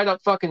normal, straight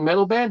up fucking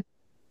metal band.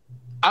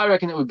 I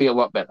reckon it would be a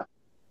lot better.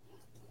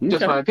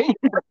 Just my opinion.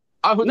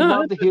 I would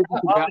love to hear.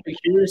 I'd be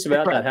curious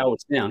about that, how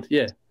it sounds.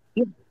 Yeah.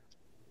 It'd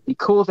be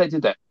cool if they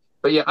did that.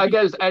 But yeah, I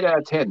gave it 8 out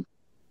of 10.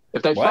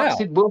 If they fucked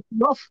Sid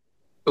Wilson off,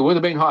 it would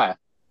have been higher.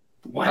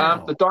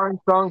 Wow. The Dying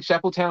Song,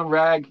 Chapeltown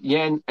Rag,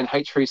 Yen, and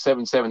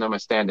H377 are my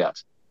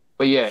standouts.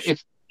 But yeah,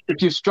 if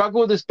you've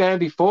struggled with this band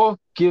before,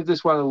 give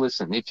this one a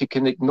listen. If you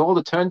can ignore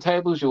the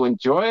turntables, you'll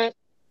enjoy it.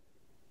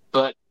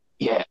 But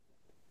yeah,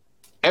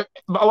 a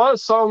lot of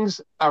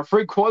songs are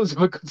 3/4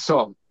 of a good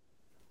song.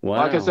 Wow.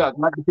 Like I said, I'd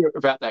like to hear it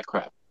without that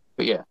crap.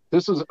 But yeah,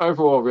 this was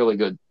overall really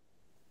good.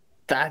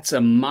 That's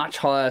a much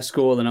higher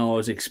score than I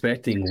was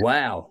expecting.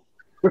 Wow.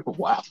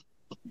 Wow.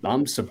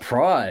 I'm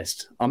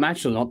surprised. I'm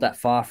actually not that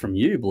far from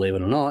you, believe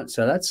it or not.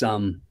 So that's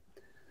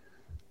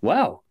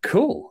wow,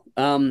 cool.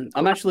 I'm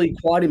actually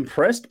quite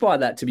impressed by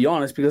that, to be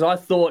honest, because I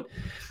thought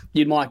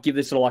you might give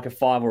this sort of like a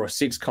 5 or a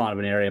 6 kind of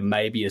an area,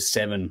 maybe a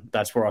 7.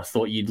 That's where I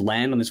thought you'd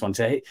land on this one.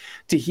 To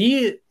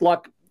hear,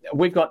 like,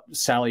 we've got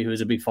Sally,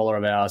 who's a big follower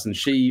of ours, and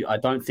I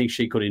don't think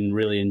she could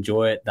really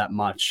enjoy it that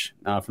much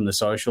from the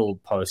social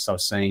posts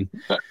I've seen.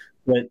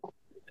 But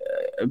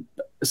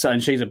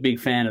and she's a big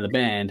fan of the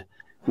band.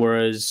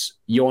 Whereas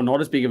you're not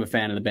as big of a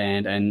fan of the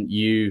band and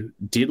you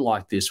did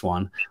like this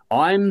one.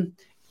 I'm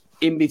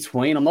in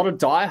between. I'm not a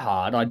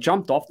diehard. I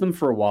jumped off them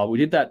for a while. We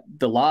did that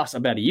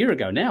about a year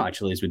ago now,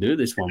 actually, as we do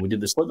this one. We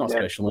did the Slipknot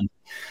special.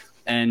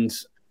 And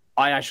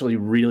I actually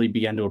really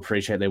began to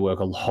appreciate their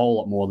work a whole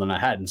lot more than I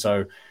had. And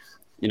so,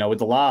 with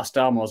the last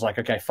album, I was like,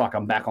 okay, fuck,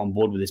 I'm back on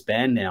board with this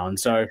band now. And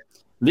so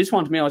this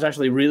one, to me, I was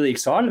actually really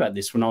excited about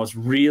this one. I was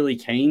really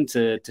keen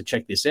to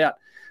check this out.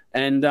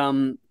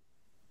 And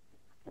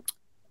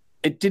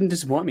it didn't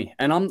disappoint me.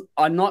 And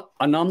I know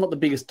I'm not the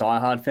biggest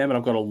diehard fan, but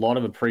I've got a lot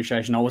of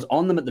appreciation. I was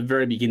on them at the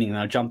very beginning and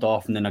I jumped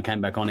off and then I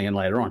came back on again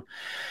later on.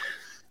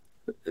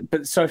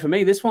 But so for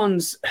me, it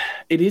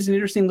is an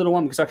interesting little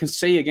one because I can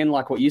see, again,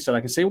 like what you said,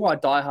 I can see why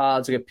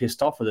diehards get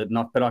pissed off with it.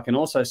 But I can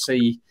also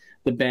see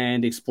the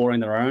band exploring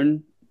their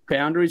own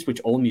boundaries,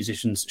 which all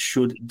musicians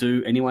should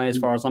do anyway, as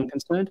far as I'm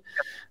concerned.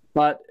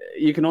 But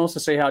you can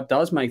also see how it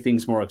does make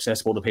things more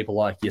accessible to people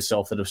like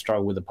yourself that have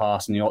struggled with the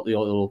past. And the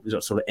little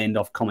sort of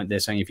end-off comment there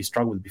saying if you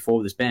struggled with before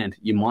with this band,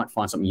 you might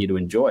find something here to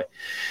enjoy.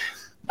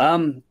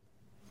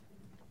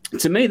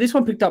 To me, this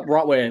one picked up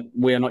right where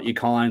We Are Not Your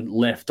Kind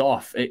left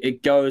off.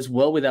 It goes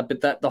well with that,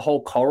 but the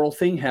whole choral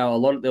thing, how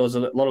there was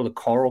a lot of the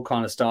choral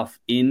kind of stuff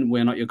in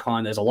We're Not Your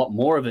Kind. There's a lot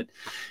more of it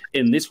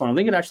in this one. I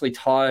think it actually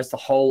ties the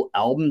whole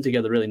album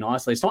together really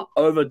nicely. It's not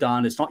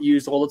overdone. It's not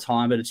used all the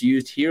time, but it's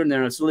used here and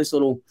there. And it's this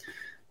little,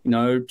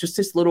 just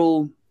this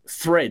little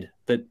thread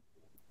that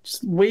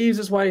just weaves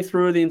its way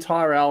through the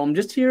entire album,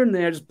 just here and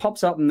there, just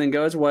pops up and then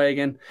goes away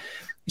again.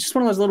 It's just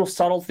one of those little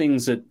subtle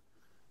things that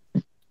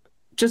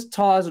just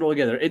ties it all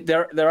together.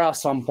 There are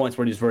some points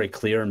where it is very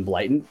clear and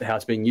blatant how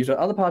it's being used, but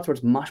other parts where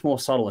it's much more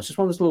subtle. It's just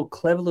one of those little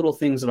clever little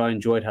things that I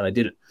enjoyed how they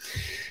did it.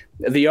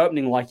 The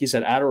opening, like you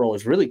said, Adderall,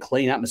 is really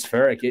clean,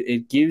 atmospheric.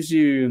 It gives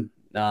you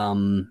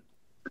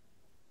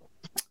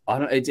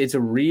it's a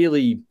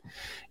really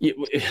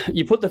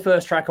you put the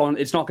first track on,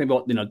 it's not going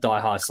to be what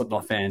diehard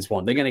Slipknot fans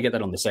want. They're going to get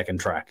that on the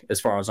second track,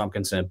 as far as I'm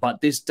concerned. But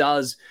this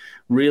does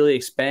really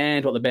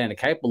expand what the band are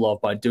capable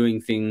of by doing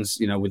things,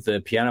 with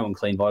the piano and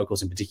clean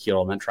vocals in particular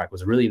on that track. It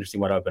was a really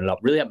interesting way to open it up.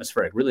 Really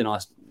atmospheric, really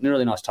nice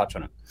touch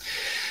on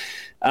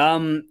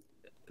it.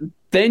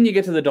 Then you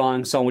get to the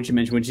Dying Song, which you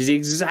mentioned, which is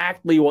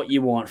exactly what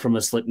you want from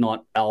a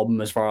Slipknot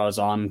album, as far as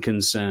I'm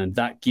concerned.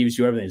 That gives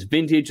you everything. It's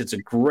vintage, it's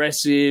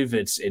aggressive,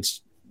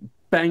 it's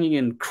banging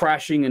and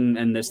crashing,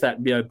 and there's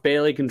that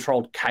barely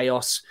controlled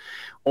chaos,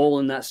 all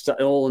in that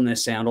all in their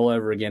sound all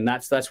over again.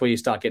 That's where you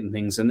start getting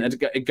things, and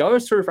it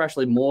goes through for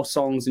actually more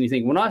songs than you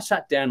think. When I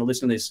sat down to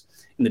listen to this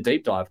in the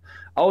deep dive,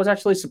 I was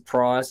actually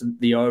surprised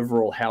at the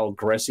overall how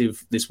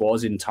aggressive this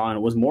was in tone.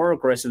 It was more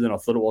aggressive than I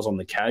thought it was on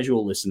the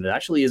casual listen. It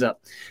actually is a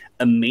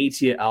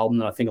meatier album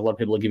than I think a lot of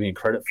people are giving it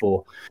credit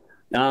for.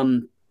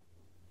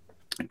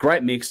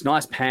 Great mix,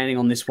 nice panning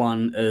on this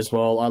one as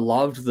well. I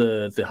loved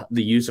the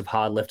use of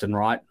hard left and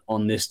right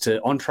on this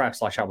on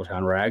tracks like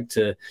Chapeltown Rag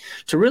to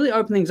really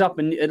open things up,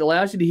 and it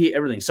allows you to hear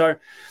everything. So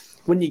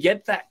when you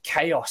get that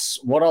chaos,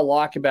 what I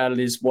like about it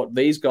is what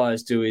these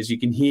guys do is you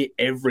can hear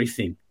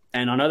everything.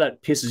 And I know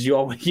that pisses you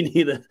off when you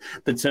hear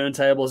the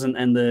turntables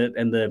and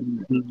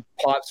the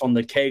pipes on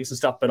the kegs and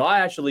stuff, but I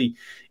actually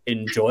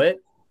enjoy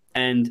it.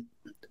 And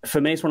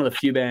for me, it's one of the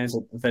few bands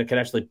that can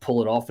actually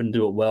pull it off and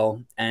do it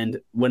well. And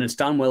when it's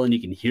done well and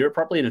you can hear it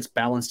properly and it's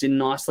balanced in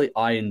nicely,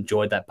 I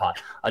enjoyed that part.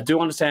 I do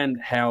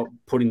understand how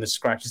putting the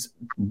scratches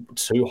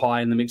too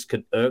high in the mix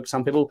could irk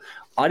some people.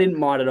 I didn't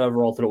mind it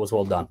overall, thought it was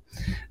well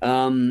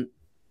done.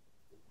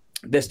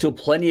 There's still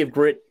plenty of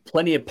grit,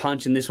 plenty of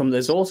punch in this one.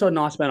 There's also a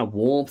nice amount of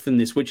warmth in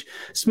this, which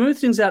smooths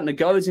things out, and it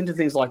goes into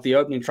things like the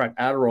opening track,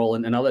 Adderall,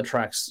 and other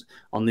tracks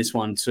on this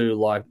one too,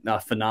 like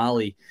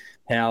Finale,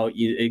 how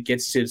it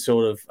gets to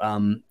sort of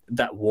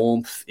that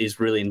warmth is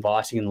really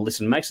inviting in the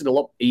listen. It makes it a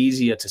lot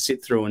easier to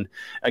sit through and,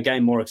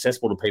 again, more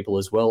accessible to people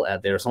as well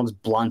out there. It's not as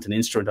blunt an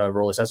instrument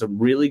overall. It has a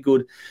really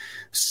good,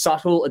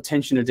 subtle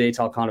attention to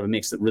detail kind of a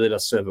mix that really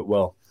does serve it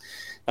well.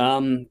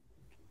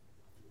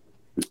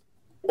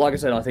 Like I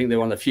said, I think they're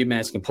one of the few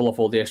bands that can pull off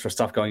all the extra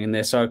stuff going in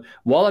there. So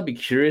while I'd be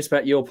curious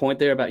about your point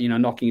there about,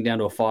 knocking it down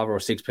to a 5 or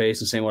a 6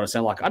 piece and seeing what it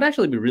sounds like, I'd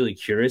actually be really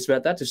curious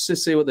about that just to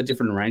see what the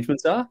different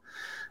arrangements are.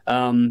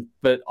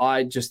 But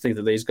I just think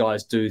that these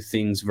guys do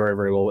things very,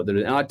 very well.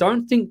 And I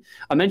don't think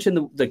I mentioned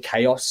the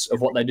chaos of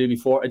what they do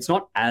before. It's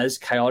not as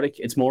chaotic.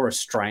 It's more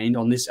restrained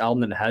on this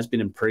album than it has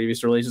been in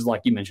previous releases.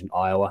 Like you mentioned,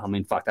 Iowa. I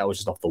mean, fuck, that was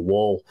just off the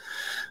wall.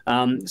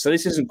 So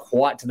this isn't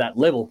quite to that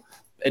level.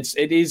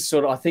 It is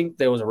sort of, I think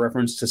there was a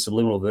reference to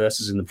subliminal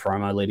verses in the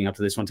promo leading up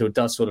to this one too. It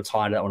does sort of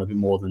tie that one a bit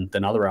more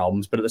than other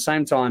albums, but at the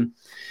same time,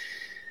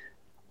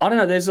 I don't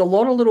know, there's a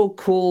lot of little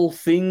cool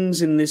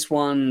things in this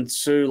one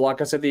too.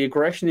 Like I said, the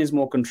aggression is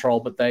more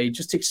controlled, but they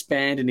just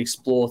expand and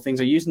explore things.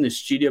 They're using the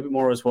studio a bit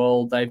more as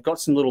well. They've got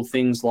some little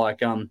things like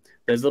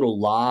there's a little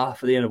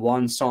laugh at the end of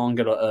one song,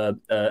 got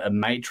a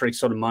Matrix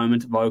sort of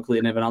moment vocally,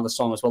 and have another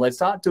song as well. They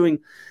start doing,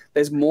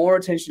 there's more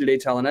attention to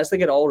detail, and as they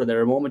get older,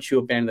 they're a more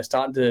mature band. They're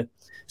starting to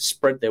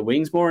spread their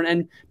wings more,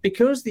 and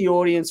because the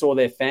audience or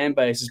their fan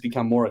base has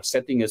become more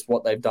accepting as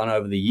what they've done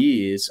over the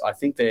years, I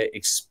think they're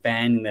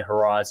expanding their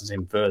horizons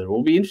even further. It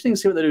will be interesting to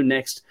see what they do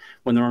next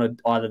when they're on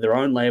either their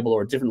own label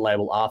or a different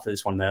label after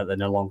this one. They're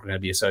no longer going to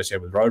be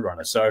associated with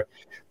Roadrunner, so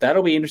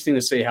that'll be interesting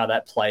to see how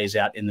that plays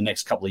out in the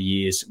next couple of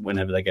years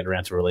whenever they get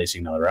around to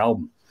releasing another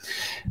album.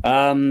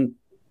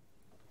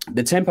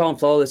 The tempo and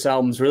flow of this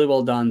album is really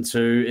well done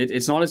too.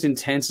 It's not as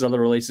intense as other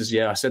releases.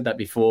 Yeah, I said that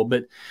before,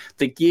 but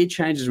the gear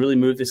changes really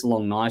move this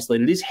along nicely.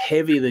 And it is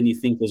heavier than you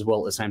think as well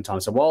at the same time.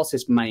 So whilst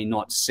this may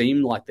not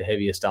seem like the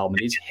heaviest album,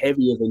 it is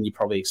heavier than you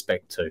probably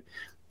expect to,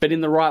 but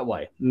in the right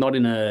way, not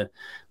in an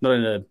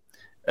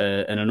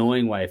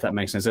annoying way, if that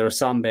makes sense. There are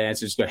some bands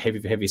that just go heavy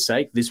for heavy's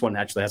sake. This one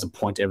actually has a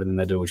point to everything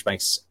they do, which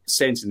makes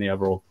sense in the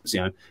overall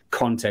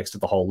context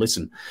of the whole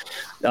listen.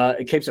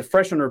 It keeps it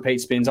fresh on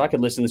repeat spins. I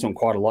could listen to this one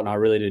quite a lot, and I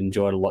really did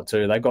enjoy it a lot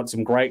too. They've got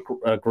some great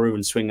groove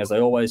and swing, as they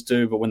always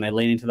do, but when they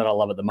lean into that, I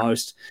love it the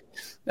most.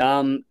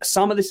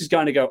 Some of this is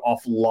going to go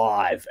off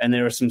live, and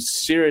there are some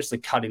seriously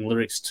cutting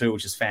lyrics too,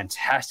 which is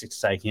fantastic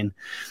to take in.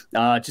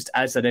 Just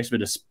adds that extra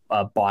bit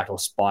of bite or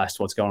spice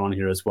to what's going on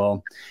here as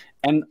well.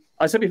 And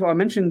I said before, I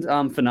mentioned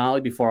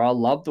Finale before. I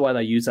love the way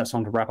they use that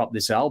song to wrap up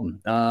this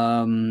album.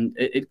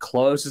 It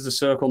closes the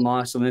circle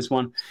nice on this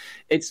one.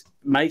 It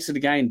makes it,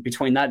 again,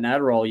 between that and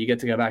Adderall, you get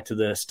to go back to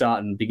the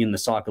start and begin the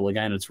cycle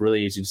again. It's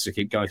really easy just to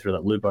keep going through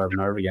that loop over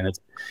and over again.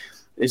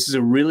 This is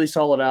a really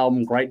solid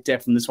album, great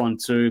depth in this one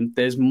too.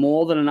 There's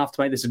more than enough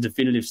to make this a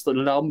definitive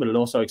Slipknot album, but it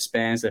also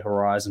expands their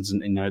horizons,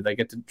 and they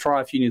get to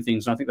try a few new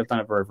things, and I think they've done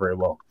it very, very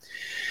well.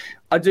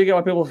 I do get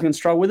why people can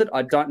struggle with it.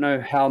 I don't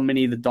know how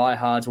many of the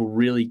diehards will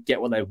really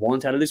get what they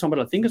want out of this one, but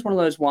I think it's one of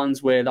those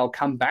ones where they'll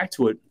come back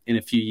to it in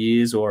a few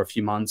years or a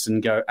few months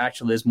and go,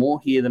 actually, there's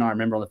more here than I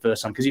remember on the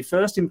first time. Because your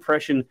first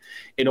impression,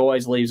 it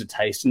always leaves a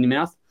taste in your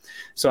mouth.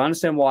 So I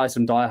understand why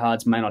some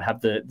diehards may not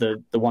have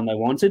the one they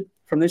wanted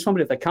from this one,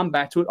 but if they come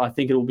back to it, I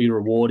think it will be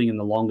rewarding in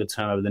the longer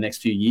term over the next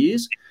few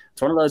years.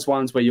 It's one of those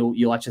ones where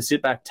you'll actually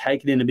sit back,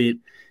 take it in a bit,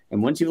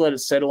 and once you've let it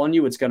settle on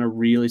you, it's going to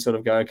really sort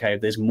of go, okay,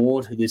 if there's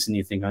more to this than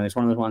you think. And it's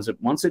one of those ones that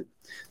once it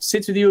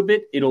sits with you a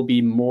bit, it'll be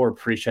more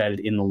appreciated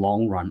in the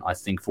long run, I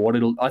think, for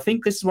what I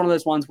think this is one of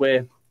those ones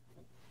where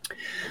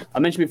I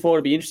mentioned before,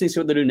 it'll be interesting to see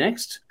what they do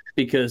next,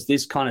 because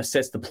this kind of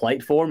sets the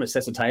plate for them. It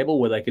sets a table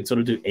where they could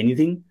sort of do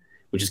anything,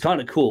 which is kind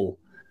of cool,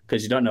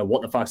 because you don't know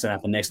what the fuck's going to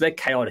happen next. They're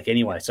chaotic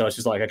anyway, so it's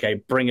just like, okay,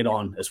 bring it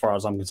on as far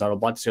as I'm concerned.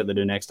 I'd like to see what they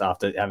do next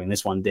after having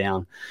this one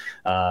down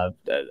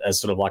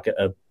as sort of like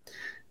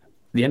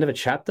the end of a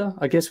chapter,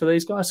 I guess, for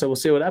these guys. So we'll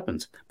see what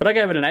happens. But I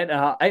gave it an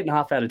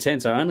 8.5 out of 10,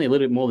 so only a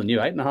little bit more than you.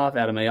 8.5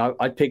 out of me.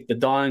 I picked The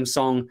Dying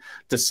Song,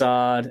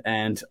 Desard,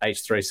 and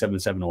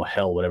H377 or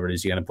Hell, whatever it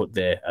is you're going to put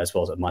there, as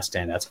well as my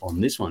standouts on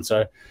this one.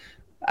 So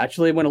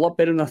actually it went a lot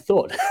better than I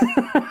thought.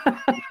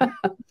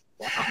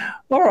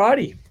 All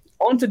righty.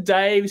 On to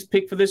Dave's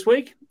pick for this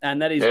week,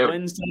 and that is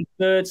Wednesday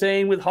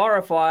 13 with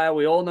Horrifier.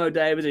 We all know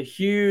Dave is a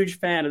huge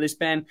fan of this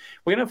band.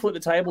 We're going to flip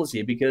the tables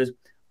here, because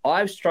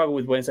I've struggled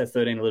with Wednesday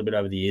 13 a little bit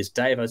over the years.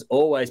 Dave has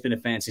always been a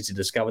fan since he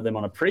discovered them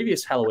on a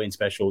previous Halloween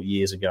special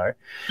years ago.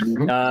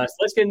 Mhm. So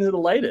let's get into the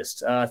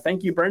latest.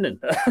 Thank you, Brendan,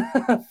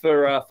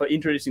 for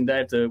introducing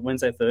Dave to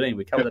Wednesday 13.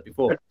 We covered that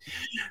before.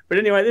 But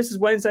anyway, this is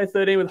Wednesday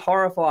 13 with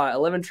Horrify.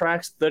 11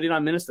 tracks,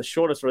 39 minutes, the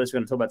shortest release we're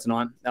going to talk about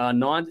tonight.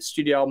 Ninth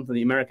studio album from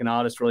the American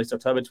artist, released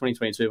October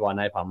 2022 by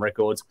Napalm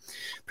Records.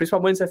 Produced by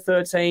Wednesday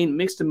 13,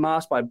 mixed and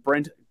mastered by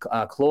Brent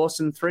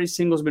Clawson. 3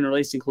 singles have been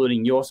released,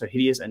 including You're So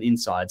Hideous and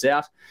Insides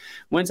Out.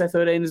 Wednesday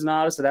 13 is an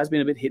artist that has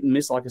been a bit hit and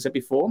miss, like I said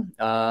before,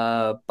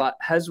 but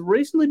has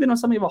recently been on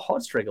something of a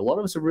hot streak. A lot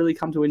of us have really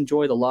come to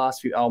enjoy the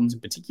last few albums in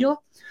particular.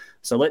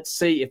 So let's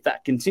see if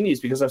that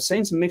continues, because I've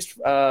seen some mixed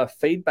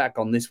feedback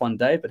on this one,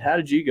 Dave, but how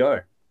did you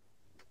go?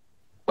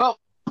 Well,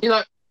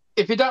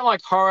 if you don't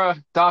like horror,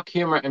 dark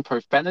humor, and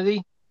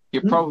profanity,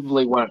 you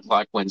probably won't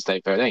like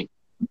Wednesday 13.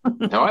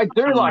 Now, I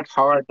do like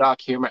horror, dark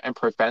humor, and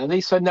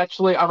profanity, so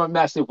naturally I'm a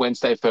massive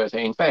Wednesday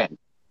 13 fan.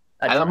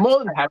 And I'm more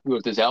than happy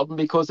with this album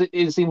because it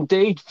is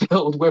indeed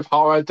filled with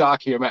horror,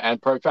 dark humor,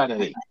 and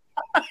profanity.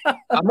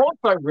 I'm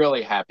also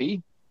really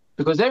happy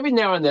because every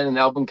now and then an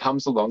album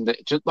comes along that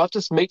not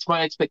just meets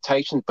my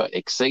expectations but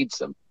exceeds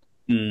them.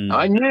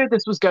 I knew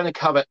this was going to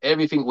cover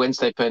everything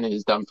Wednesday 13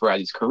 has done throughout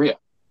his career.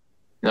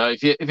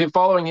 If you're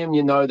following him,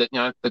 you know that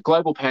the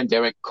global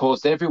pandemic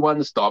caused everyone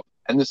to stop,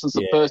 and this is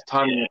the first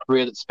time in a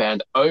career that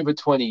spanned over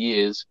 20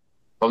 years,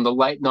 from the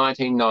late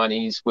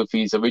 1990s with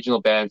his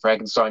original band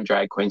Frankenstein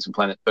Drag Queens from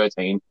Planet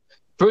 13,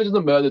 through to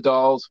the Murder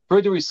Dolls,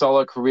 through to his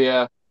solo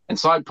career, and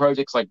side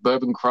projects like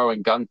Bourbon Crow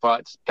and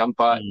Gunfight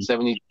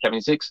 70,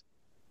 76.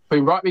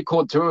 Been right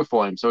record tour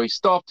for him. So he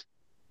stopped,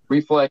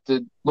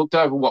 reflected, looked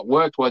over what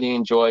worked, what he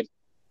enjoyed,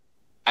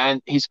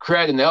 and he's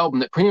created an album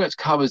that pretty much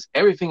covers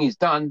everything he's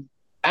done,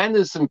 and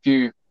there's some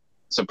few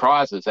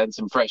surprises and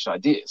some fresh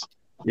ideas.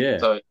 Yeah.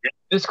 So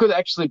this could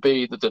actually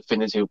be the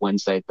definitive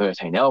Wednesday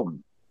 13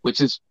 album, which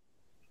is,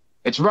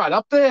 it's right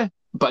up there,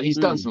 but he's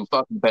done some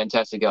fucking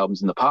fantastic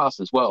albums in the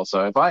past as well.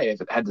 So if I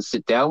ever had to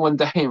sit down one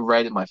day and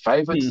rate it my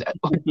favorites, that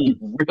would be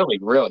really,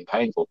 really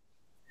painful.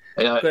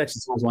 Good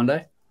exercise one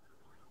day.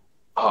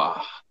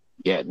 Oh,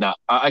 yeah, no,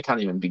 I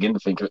can't even begin to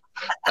think of it.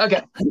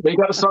 Okay, we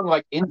got a song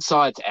like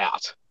Insides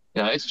Out.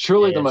 It's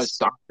truly the most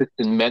darkest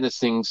and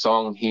menacing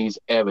song he's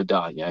ever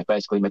done.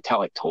 Basically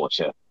metallic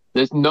torture.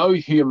 There's no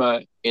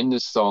humor in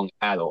this song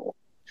at all.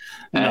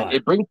 And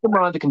it brings to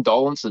mind the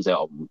Condolences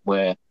album,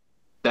 where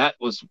that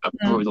was a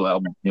brutal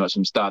album,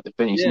 from start to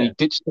finish. And he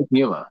ditched the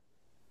humor.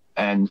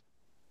 And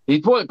he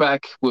brought it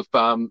back with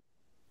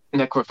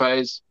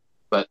Necrophase.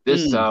 But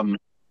this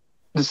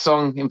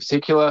song in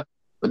particular,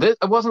 it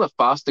wasn't a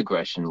fast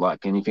aggression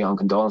like anything on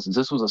Condolences.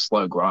 This was a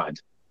slow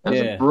grind. There's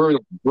a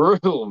brutal,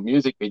 brutal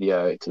music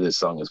video to this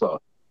song as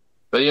well.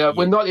 But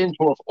we're not in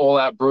for an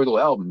all-out brutal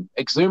album.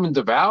 Exhume and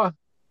Devour,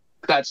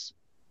 that's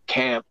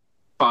camp,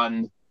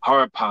 fun,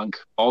 horror punk,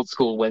 old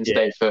school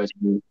Wednesday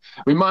 13.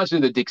 Reminds me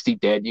of the Dixie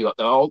Dead. You got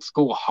the old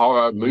school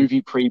horror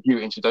movie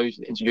preview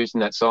introducing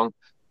that song.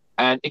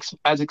 And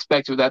as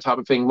expected with that type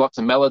of thing, lots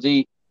of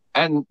melody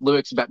and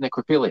lyrics about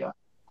necrophilia.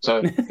 So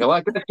if you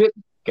like that shit,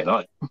 get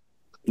on it.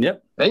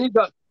 Yep. Then you've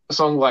got a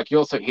song like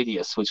You're So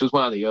Hideous, which was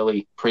one of the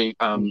early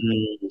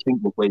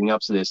singles leading up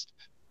to this.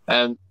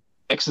 And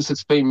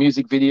Exorcist theme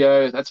music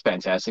video, that's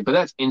fantastic. But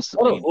that's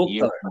instantly... What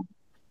a hook,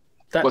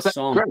 though. That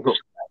song. Great hook.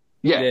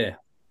 Yeah.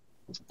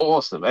 It's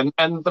awesome.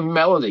 And the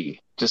melody,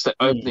 just that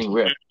opening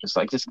riff, just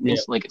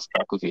instantly gets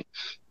stuck with you.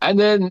 And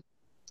then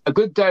A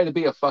Good Day to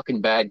Be a Fucking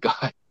Bad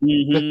Guy.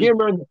 The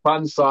humor and the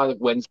fun side of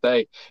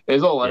Wednesday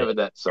is all over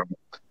that song.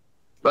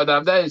 But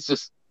that is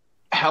just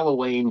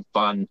Halloween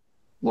fun.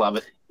 Love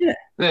it. Yeah.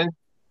 Then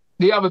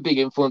the other big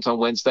influence on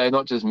Wednesday,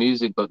 not just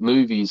music, but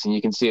movies, and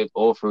you can see it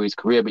all through his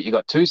career, but you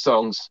got 2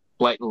 songs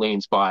blatantly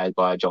inspired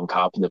by John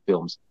Carpenter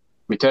films.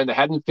 Return to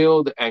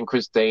Haddonfield and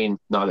Christine,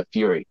 Night of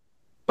Fury.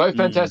 Both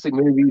fantastic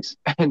movies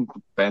and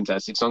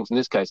fantastic songs in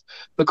this case.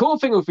 The cool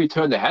thing with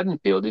Return to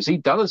Haddonfield is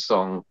he'd done a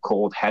song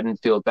called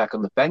Haddonfield back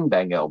on the Bang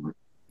Bang album.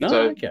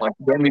 Then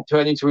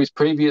returning to his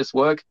previous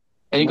work,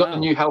 and he got the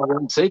new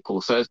Halloween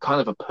sequel, so it's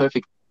kind of a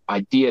perfect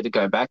idea to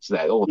go back to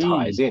that. It all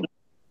ties in.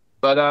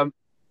 But,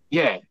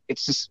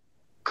 it's just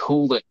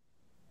cool that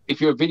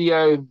if you're a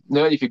video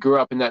nerd, if you grew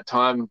up in that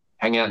time,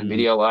 hanging out in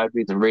video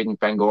libraries and reading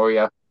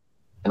Fangoria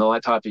and all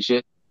that type of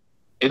shit,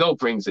 it all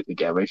brings it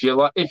together. If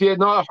you're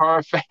not a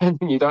horror fan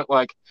and you don't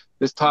like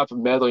this type of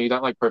metal, you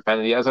don't like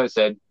profanity, as I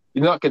said,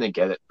 you're not going to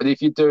get it. But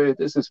if you do,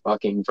 this is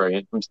fucking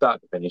brilliant from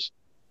start to finish.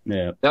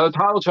 Yeah. Now, the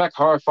title track,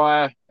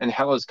 Horrifier and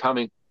Hell Is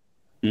Coming,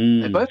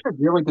 they both have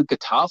really good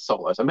guitar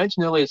solos. I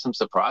mentioned earlier some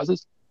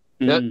surprises.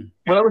 Now, when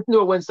I listen to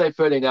a Wednesday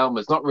 13 album,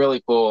 it's not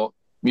really for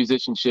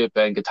musicianship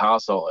and guitar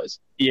solos.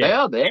 They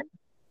are there,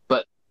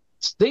 but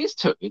these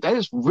two, they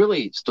just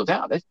really stood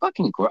out. They're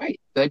fucking great.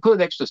 They put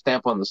an extra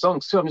stamp on the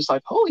songs too. I'm just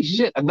like, holy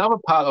shit, another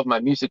part of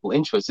my musical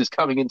interest is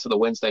coming into the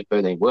Wednesday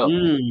 13 world.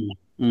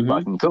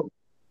 Fucking cool.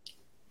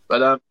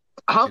 But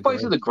halfway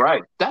through the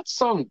grade, that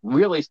song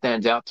really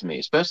stands out to me,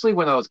 especially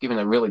when I was giving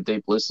a really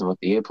deep listen with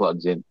the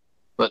earplugs in.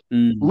 But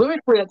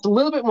lyrically, it's a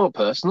little bit more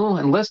personal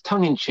and less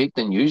tongue-in-cheek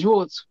than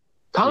usual. It's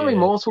kind of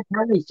remorseful,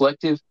 kind of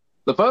reflective.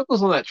 The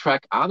vocals on that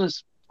track aren't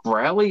as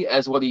growly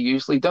as what he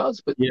usually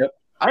does, but Yep.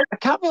 I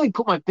can't really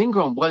put my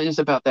finger on what it is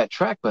about that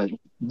track, but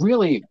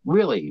really,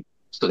 really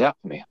stood out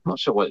for me. I'm not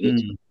sure what it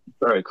is.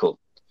 Very cool.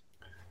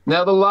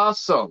 Now, the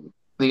last song,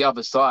 The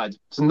Other Side,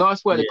 it's a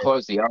nice way to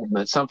close the album.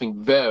 It's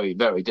something very,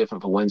 very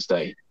different for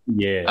Wednesday.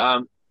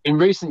 Yeah. In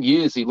recent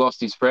years, he lost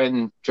his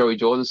friend, Joey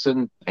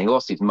Jordison, and he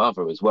lost his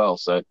mother as well.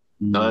 So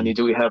not only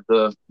do we have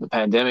the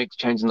pandemic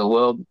changing the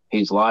world,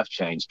 his life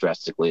changed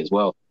drastically as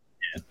well.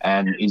 Yeah.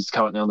 And he's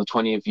currently on the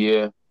 20th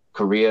year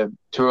career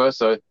tour.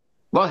 So a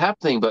lot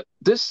happening. But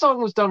this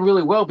song was done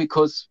really well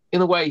because,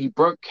 in a way, he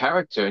broke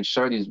character and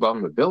showed his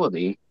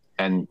vulnerability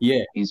and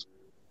his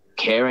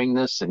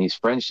caringness and his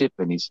friendship.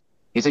 And he's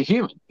a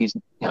human. He's,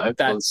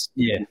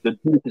 the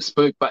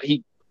spook, but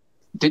he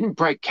didn't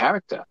break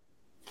character,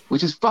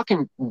 which is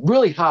fucking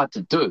really hard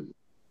to do.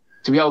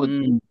 To be able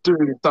to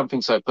do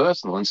something so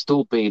personal and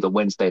still be the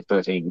Wednesday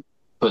 13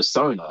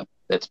 persona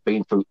that's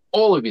been through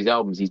all of his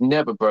albums. He's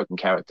never broken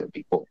character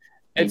before.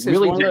 It's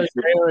really one of those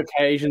rare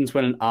occasions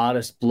when an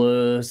artist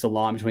blurs the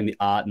line between the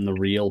art and the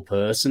real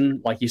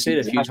person. Like, you see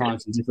it a few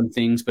times in different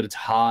things, but it's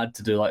hard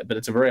to do. But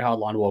it's a very hard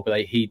line to walk.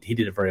 But he did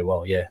it very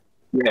well. Yeah.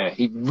 Yeah,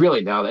 he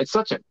really nailed it. It's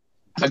such a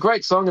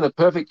great song and a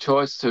perfect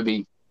choice to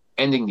be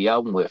ending the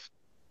album with.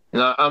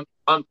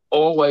 I'm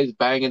always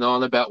banging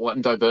on about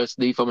wanting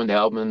diversity from an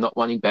album and not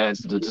wanting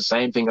bands to do the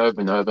same thing over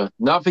and over.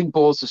 Nothing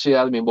bores the shit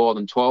out of me more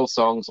than 12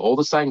 songs, all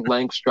the same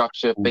length,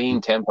 structure,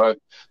 theme, tempo.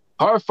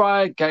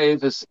 Horrified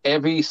gave us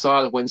every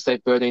side of Wednesday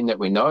 13 that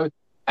we know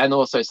and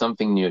also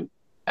something new.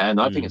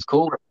 And I think it's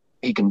cool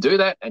he can do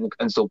that and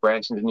still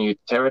branch into new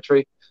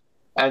territory.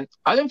 And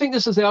I don't think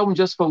this is an album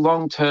just for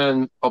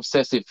long-term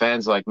obsessive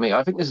fans like me.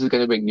 I think this is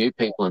going to bring new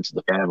people into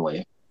the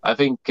family. I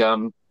think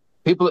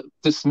people that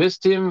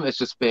dismissed him as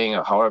just being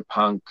a horror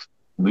punk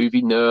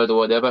movie nerd or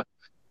whatever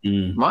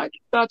might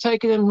start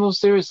taking him more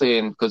seriously.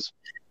 And because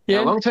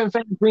long-term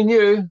fans, we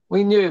knew,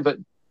 but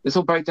this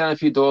will break down a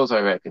few doors, I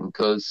reckon,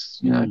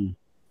 because,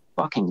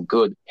 fucking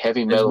good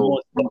heavy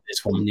metal.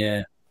 This one,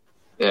 yeah.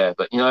 Yeah,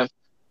 but,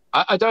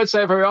 I don't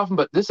say it very often,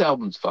 but this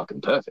album's fucking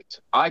perfect.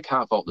 I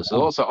can't fault this at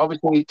all. So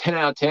obviously 10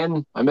 out of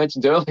 10, I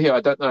mentioned earlier, I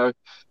don't know,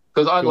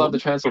 because I love the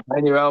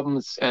Transylvania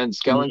albums and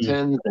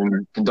Skeletons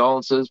and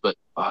Condolences, but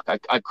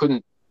I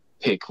couldn't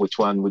pick which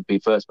one would be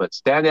first. But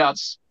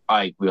standouts,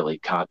 I really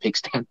can't pick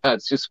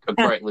standouts. Just a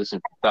great listen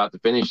from start to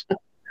finish.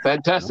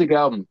 Fantastic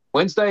album.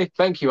 Wednesday,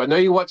 thank you. I know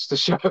you watched the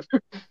show.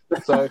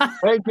 So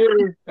thank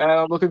you.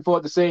 I'm looking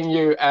forward to seeing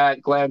you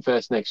at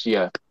Glamfest next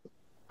year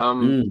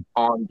on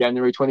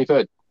January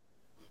 23rd.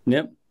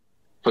 Yep.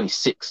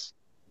 26.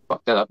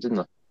 Fucked that up, didn't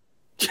I?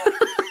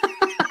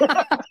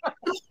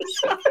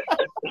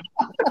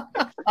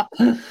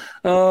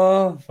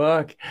 Oh,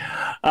 fuck.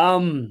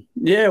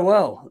 Yeah,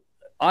 well,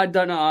 I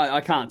don't know.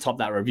 I can't top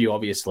that review,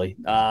 obviously.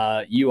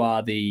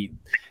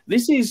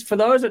 This is, for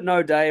those that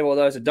know Dave or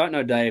those that don't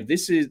know Dave,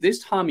 this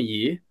time of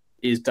year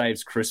is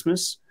Dave's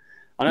Christmas.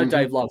 I know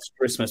Dave loves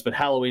Christmas, but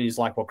Halloween is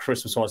like what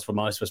Christmas was for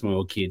most of us when we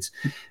were kids.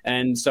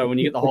 And so when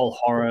you get the whole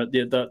horror,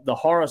 the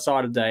horror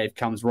side of Dave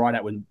comes right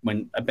out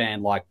when a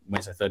band like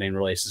Wednesday 13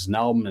 releases an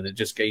album, and he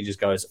just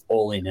goes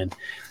all in. And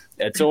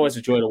it's always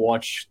a joy to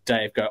watch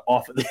Dave go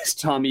off at this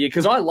time of year,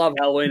 because I love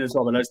Halloween as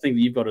well, but I just think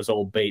that you've got us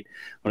all beat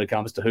when it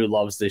comes to who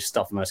loves this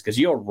stuff the most, because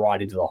you're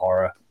right into the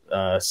horror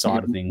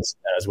side of things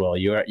as well.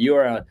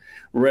 You're a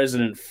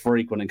resident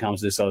freak when it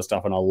comes to this sort of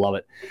stuff, and I love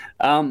it.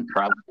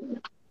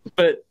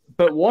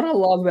 But what I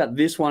love about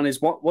this one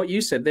is what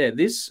you said there.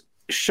 This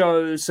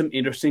shows some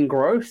interesting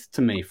growth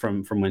to me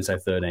from Wednesday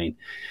 13.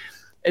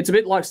 It's a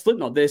bit like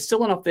Slipknot. There's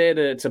still enough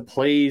there to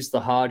please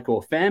the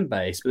hardcore fan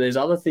base, but there's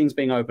other things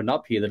being opened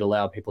up here that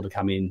allow people to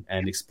come in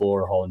and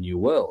explore a whole new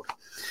world.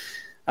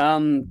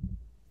 Got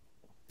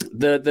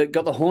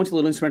the haunted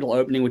little instrumental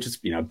opening, which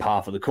is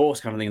par for the course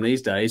kind of thing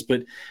these days,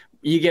 but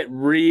you get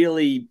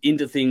really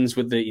into things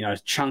with the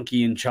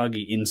chunky and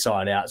chuggy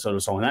Inside Out sort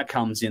of song, and that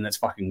comes in. That's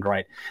fucking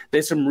great.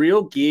 There's some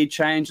real gear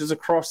changes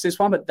across this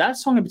one, but that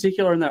song in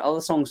particular, and there are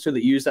other songs too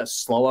that use that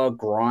slower,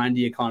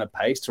 grindier kind of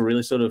pace to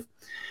really sort of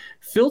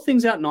fill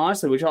things out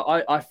nicely, which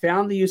I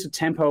found the use of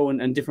tempo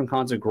and different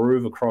kinds of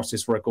groove across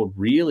this record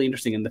really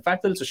interesting. And the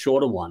fact that it's a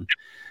shorter one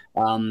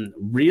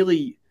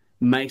really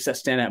makes that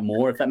stand out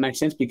more, if that makes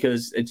sense,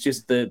 because it's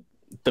just the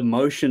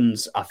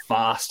motions are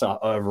faster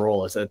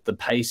overall. It's the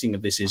pacing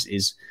of this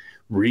is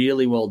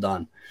really well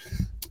done.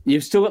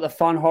 You've still got the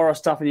fun horror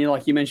stuff in here,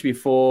 like you mentioned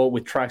before,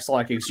 with tracks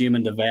like Exhume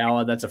and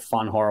Devour. That's a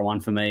fun horror one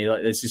for me.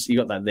 Like, it's just, you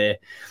got that there.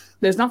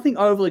 There's nothing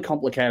overly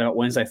complicated about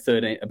Wednesday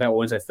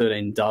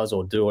 13 does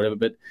or do or whatever,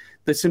 but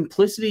the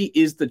simplicity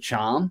is the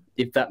charm,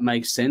 if that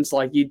makes sense.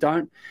 Like, you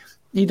don't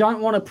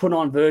want to put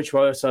on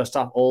virtuoso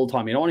stuff all the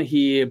time. You don't want to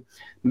hear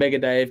Mega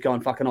Dave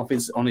going fucking off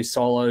on his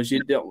solos.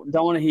 You don't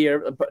want to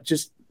hear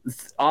just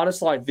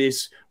artists like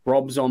this,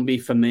 Rob Zombie,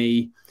 for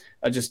me,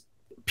 are just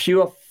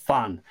pure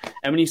fun.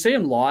 And when you see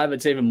them live,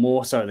 it's even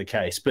more so the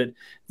case. But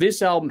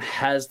this album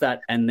has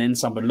that and then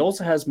some, but it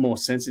also has more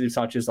sensitive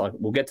touches. Like,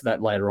 we'll get to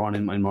that later on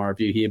in my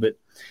review here. But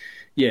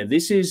Yeah,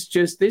 this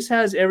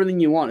has everything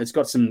you want. It's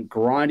got some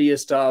grindier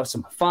stuff,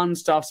 some fun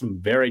stuff, some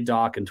very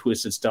dark and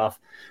twisted stuff,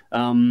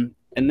 and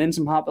then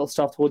some heartfelt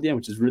stuff toward the end,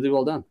 which is really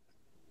well done.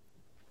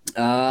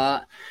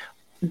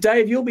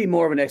 Dave, you'll be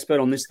more of an expert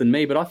on this than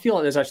me, but I feel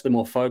like there's actually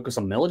more focus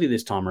on melody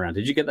this time around.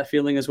 Did you get that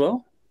feeling as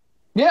well?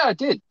 Yeah, I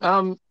did.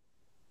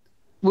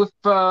 With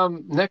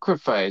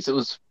Necrophase, it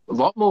was a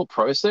lot more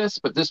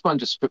processed, but this one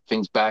just stripped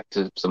things back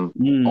to some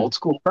old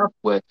school stuff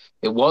where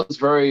it was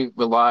very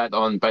reliant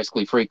on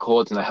basically three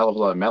chords and a hell of a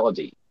lot of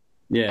melody.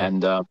 Yeah.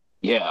 And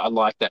yeah, I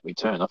liked that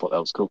return. I thought that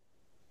was cool.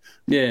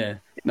 Yeah.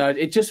 No,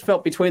 it just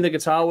felt between the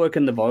guitar work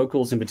and the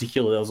vocals in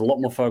particular, there was a lot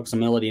more focus on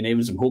melody and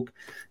even some hook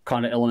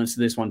kind of elements to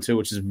this one too,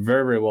 which is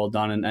very, very well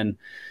done and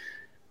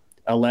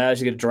allows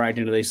you to get dragged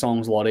into these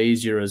songs a lot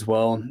easier as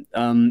well.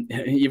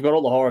 You've got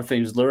all the horror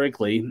themes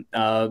lyrically,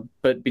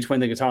 but between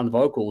the guitar and the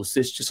vocals,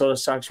 this just sort of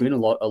sucks you in a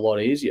lot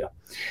easier.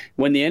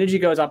 When the energy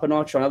goes up a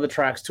notch on other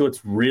tracks too,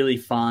 it's really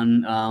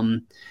fun.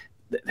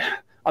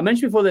 I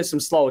mentioned before there's some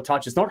slower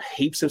touches, not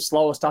heaps of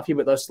slower stuff here,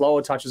 but those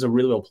slower touches are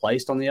really well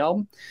placed on the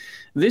album.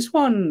 This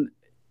one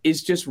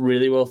is just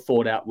really well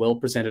thought out, well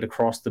presented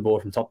across the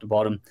board from top to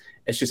bottom.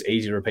 It's just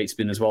easy to repeat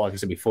spin as well, like I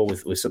said before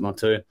with Slipknot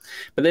too.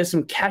 But there's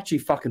some catchy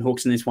fucking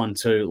hooks in this one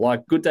too.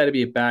 Like Good Day to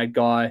Be a Bad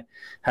Guy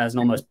has an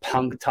almost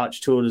punk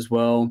touch to it as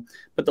well.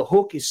 But the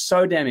hook is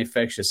so damn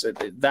infectious,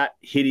 that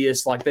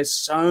hideous. Like there's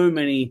so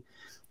many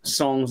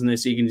songs in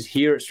this, you can just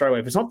hear it straight away.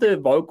 If it's not the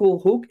vocal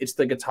hook, it's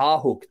the guitar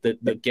hook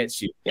that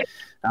gets you. Yeah.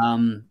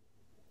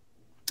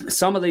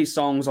 Some of these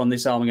songs on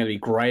this album are going to be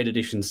great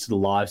additions to the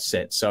live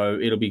set, so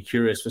it'll be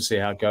curious to see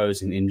how it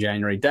goes in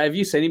January. Dave, have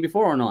you seen him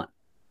before or not?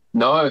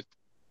 No.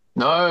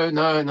 You're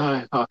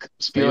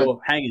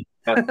hanging.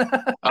 I'm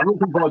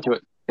looking forward to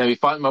it. Gonna be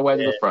fighting my way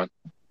to the front.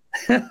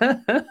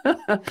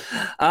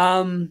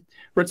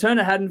 Return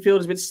to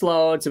Haddonfield is a bit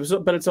slower,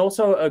 but it's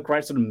also a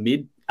great sort of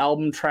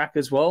mid-album track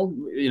as well.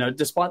 You know,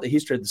 despite the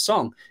history of the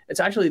song, it's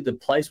actually the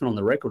placement on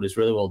the record is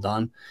really well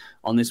done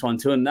on this one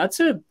too, and that's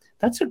a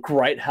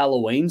great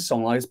Halloween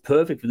song. Like it's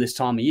perfect for this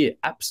time of year.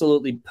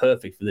 Absolutely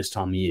perfect for this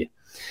time of year.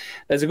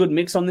 There's a good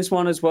mix on this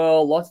one as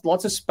well.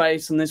 Lots of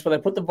space on this, where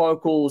they put the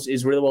vocals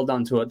is really well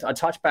done to it. A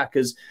touchback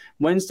because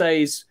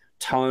Wednesday's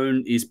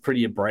tone is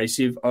pretty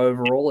abrasive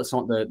overall. It's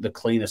not the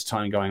cleanest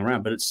tone going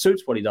around, but it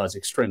suits what he does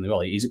extremely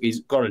well. He's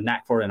got a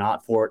knack for it and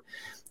art for it,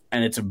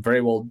 and it's a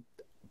very well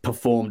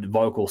performed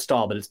vocal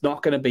style, but it's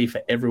not going to be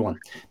for everyone.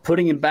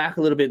 Putting him back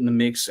a little bit in the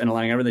mix and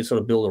allowing everything to sort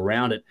of build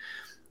around it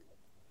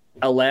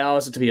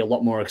allows it to be a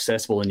lot more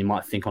accessible than you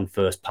might think on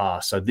first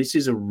pass. So this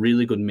is a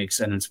really good mix,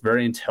 and it's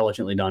very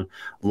intelligently done.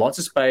 Lots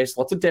of space,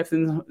 lots of depth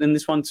in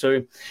this one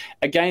too.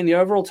 Again, the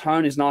overall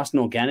tone is nice and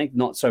organic,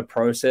 not so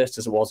processed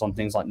as it was on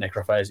things like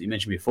Necrophase that you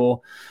mentioned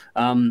before.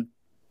 Not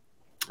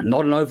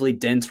an overly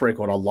dense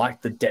record. I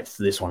like the depth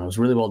of this one. It was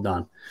really well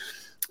done.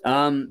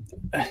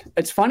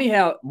 It's funny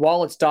how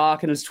while it's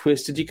dark and it's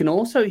twisted, you can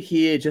also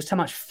hear just how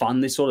much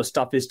fun this sort of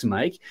stuff is to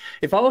make.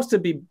 If I was to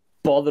be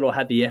bothered or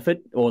had the effort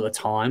or the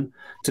time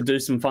to do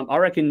some fun, I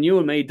reckon you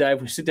and me,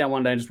 Dave, we sit down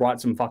one day and just write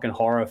some fucking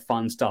horror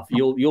fun stuff.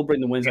 You'll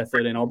bring the Wednesday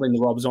 13, I'll bring the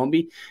Rob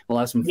Zombie. We'll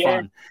have some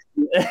fun.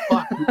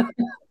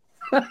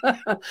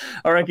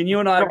 I reckon you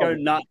and I go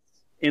nuts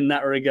in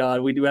that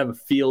regard. We do have a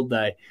field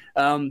day.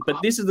 But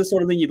this is the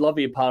sort of thing you'd love to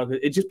be a part of.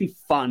 It'd just be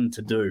fun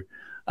to do.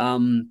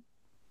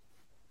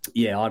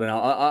 Yeah, I don't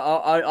know.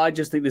 I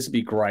just think this would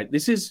be great.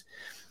 This is...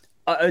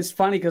 it's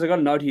funny because I got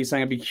a note here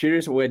saying I'd be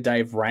curious where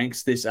Dave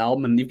ranks this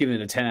album, and you've given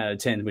it a 10 out of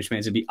 10, which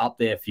means it'd be up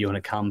there for you when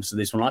it comes to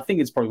this one. I think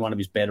it's probably one of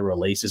his better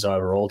releases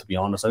overall, to be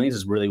honest. I think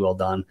this is really well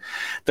done.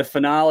 The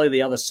finale,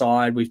 The Other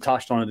Side, we've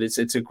touched on it.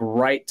 It's a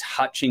great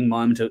touching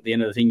moment at the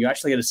end of the thing. You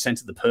actually get a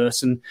sense of the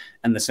person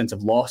and the sense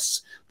of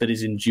loss that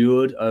is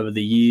endured over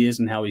the years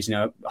and how he's,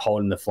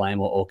 holding the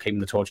flame or keeping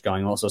the torch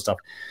going, all sorts of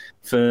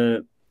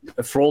stuff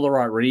for all the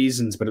right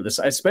reasons, but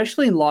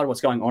especially in light of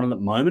what's going on at the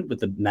moment with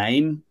the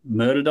name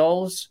Murder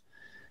Dolls.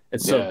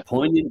 It's sort of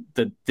poignant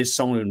that this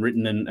song had been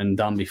written and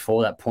done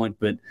before that point,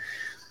 but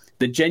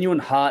the genuine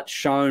heart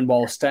shown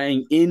while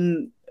staying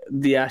in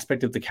the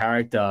aspect of the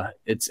character,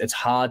 it's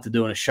hard to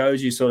do, and it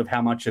shows you sort of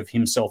how much of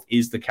himself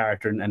is the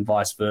character and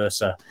vice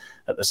versa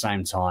at the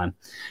same time.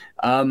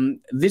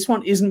 This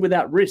one isn't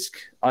without risk,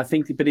 I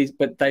think,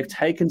 but they've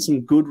taken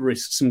some good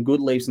risks, some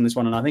good leaps in this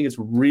one, and I think it's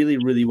really,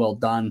 really well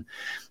done.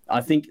 I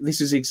think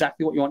this is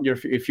exactly what you want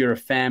if you're a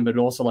fan, but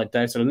also, like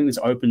Dave said, I think this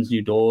opens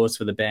new doors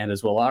for the band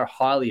as well. I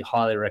highly,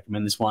 highly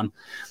recommend this one.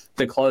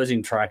 The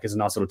closing track is a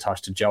nice little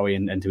touch to Joey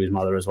and to his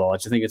mother as well. I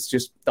just think it's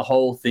just the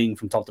whole thing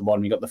from top to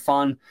bottom. You got the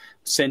fun,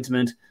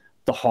 sentiment,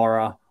 the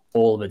horror,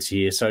 all of it's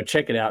here. So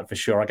check it out for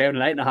sure. I gave it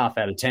an 8.5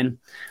 out of 10.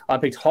 I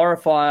picked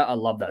Horrifier. I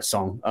love that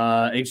song.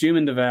 Exhume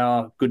and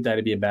Devour, Good Day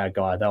to Be a Bad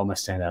Guy. They were my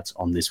standouts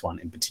on this one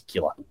in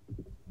particular.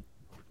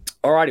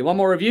 Alrighty, one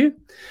more review,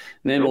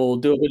 and then we'll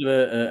do a bit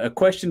of a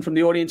question from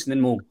the audience, and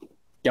then we'll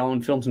go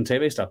and film some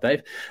TV stuff,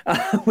 Dave,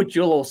 which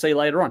you'll all see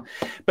later on.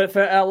 But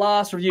for our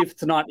last review for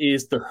tonight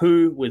is The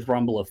Who with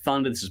Rumble of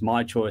Thunder. This is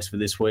my choice for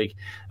this week.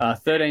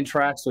 13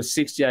 tracks with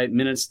 68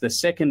 minutes. The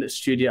second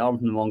studio album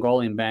from the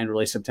Mongolian band,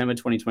 released September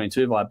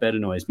 2022 by Better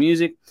Noise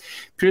Music.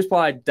 Produced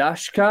by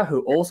Dashka,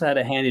 who also had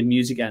a hand in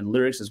music and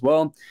lyrics as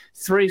well.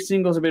 3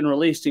 singles have been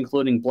released,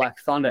 including Black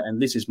Thunder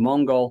and This Is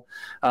Mongol.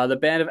 The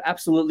band have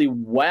absolutely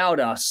wowed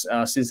us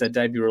since their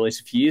debut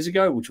release a few years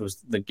ago, which was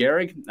the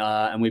Gehrig,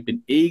 and we've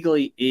been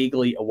eagerly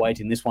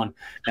awaiting this one.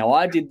 Now,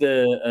 I did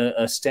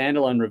a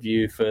standalone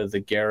review for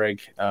the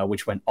Gehrig,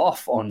 which went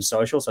off on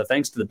social, so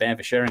thanks to the band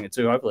for sharing it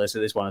too. Hopefully I see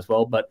this one as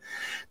well. But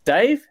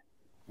Dave,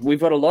 we've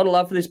got a lot of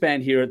love for this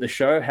band here at the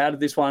show. How did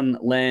this one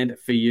land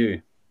for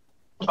you?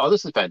 Oh,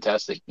 this is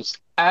fantastic. It's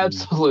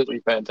absolutely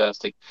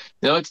fantastic.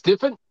 You know, it's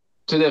different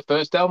to their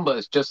first album, but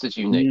it's just as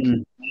unique.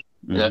 You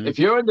know, if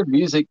you're into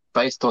music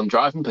based on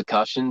driving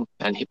percussion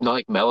and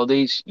hypnotic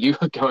melodies, you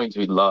are going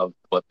to love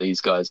what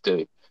these guys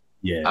do.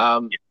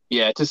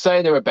 Yeah, to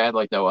say they're a band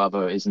like no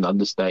other is an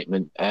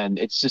understatement, and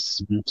it's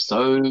just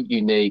so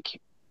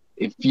unique.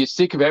 If you're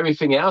sick of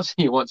everything else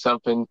and you want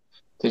something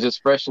to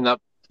just freshen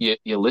up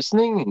your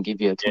listening and give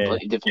you a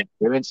completely different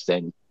experience,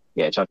 then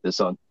check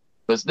this on.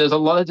 Because there's a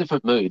lot of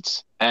different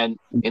moods, and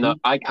you know,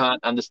 I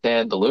can't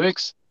understand the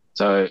lyrics,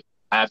 so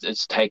I have to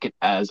just take it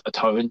as a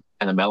tone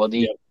and a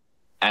melody,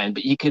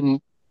 but you can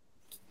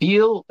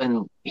feel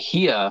and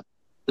hear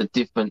the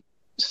different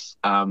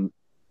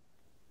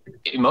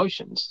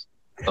emotions.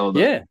 Or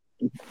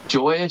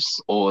joyous,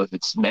 or if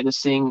it's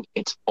menacing,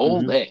 it's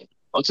all there.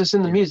 Not just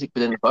in the music,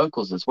 but in the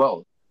vocals as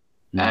well.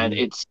 And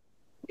it's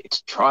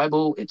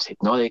tribal, it's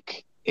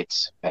hypnotic,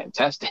 it's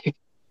fantastic.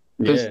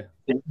 Because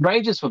it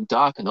ranges from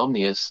dark and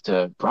ominous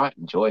to bright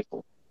and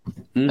joyful.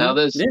 Now,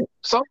 there's a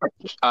song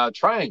like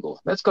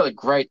Triangle. That's got a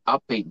great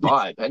upbeat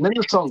vibe. And then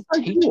the song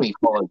Teach Me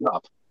follows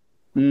up.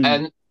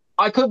 And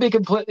I could be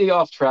completely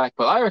off track,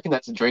 but I reckon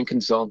that's a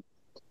drinking song.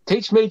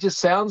 Teach Me just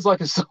sounds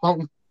like a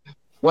song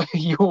where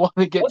you want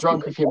to get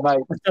drunk with your mate.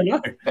 I don't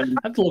know. I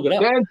have to look it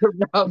up. Dance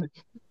around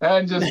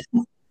and just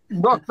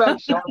rock back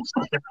shots.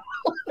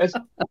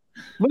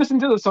 Listen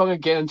to the song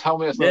again and tell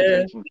me it's not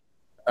drinking.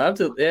 I have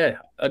to,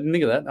 I didn't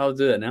think of that. I'll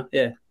do that now.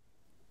 Yeah.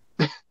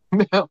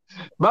 Now,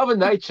 Mother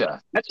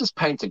Nature, that just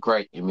paints a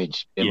great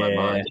image in my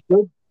mind.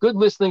 Good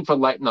listening for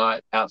late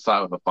night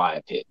outside of a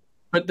fire pit.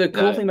 But the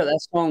cool thing about that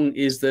song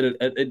is that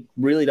it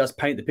really does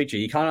paint the picture.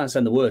 You can't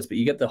understand the words, but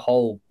you get the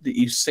whole,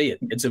 you see it.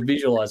 It's a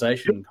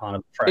visualization kind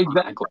of track.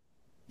 Exactly.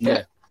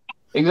 Yeah.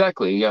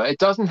 Exactly. Yeah. It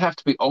doesn't have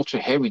to be ultra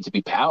heavy to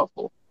be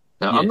powerful.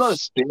 Now, I'm not a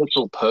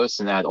spiritual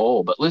person at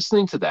all, but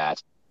listening to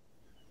that,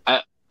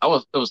 it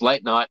was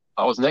late night.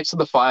 I was next to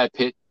the fire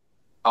pit.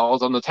 I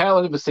was on the tail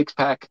end of a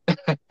 6-pack.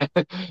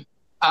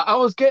 I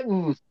was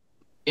getting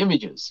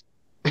images.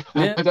 I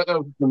don't know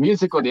if it's the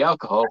music or the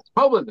alcohol. It's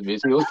probably the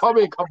music. It was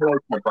probably a combination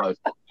of both.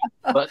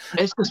 But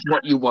it's just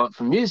what you want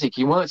from music.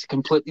 You want it to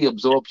completely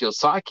absorb your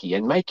psyche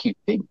and make you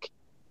think,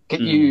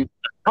 get you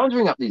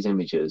conjuring up these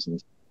images.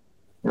 And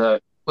you know,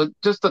 but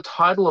just the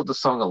title of the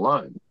song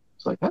alone,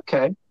 it's like,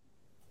 okay,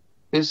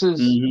 this is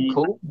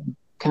cool.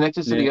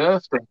 Connected to the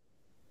earth. The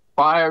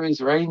fire is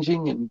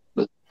raging and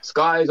the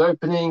sky is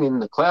opening and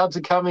the clouds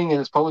are coming, and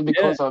it's probably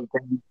because I've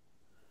been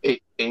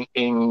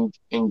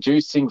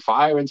inducing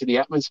fire into the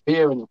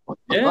atmosphere, and what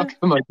the fuck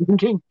am I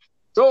thinking?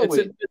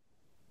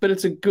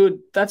 That's a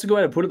good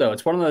way to put it, though.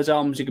 It's one of those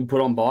albums you can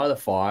put on by the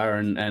fire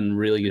and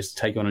really just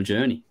take on a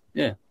journey.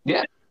 Yeah.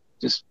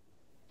 Just,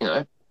 you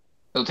know,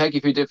 it'll take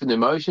you through different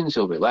emotions.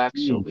 You'll relax.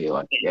 You'll be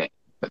like,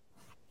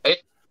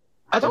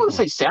 I don't want to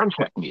say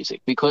soundtrack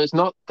music because it's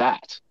not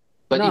that.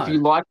 But if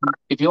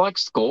you like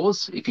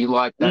scores, if you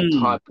like that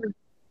type of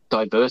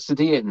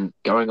diversity and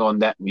going on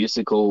that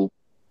musical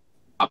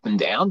up and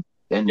down,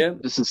 then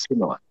this is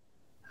similar.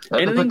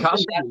 Anything from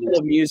that sort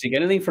of music,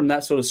 anything from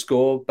that sort of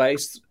score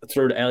based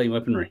through to Alien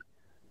Weaponry.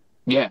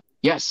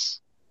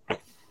 It's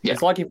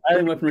like if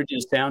Alien Weaponry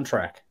did a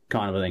soundtrack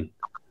kind of a thing.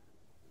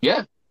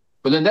 Yeah.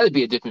 But then that'd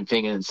be a different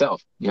thing in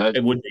itself. You know,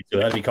 it would be too.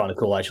 That'd be kind of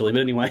cool, actually.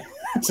 But anyway,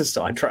 it's a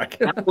sidetrack.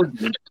 That would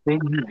be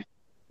interesting.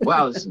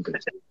 Wow, this is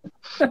good.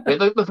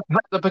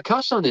 The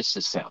percussion on this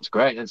just sounds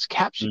great. It's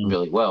captured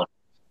really well.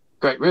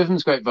 Great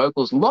rhythms, great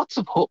vocals, lots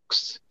of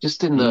hooks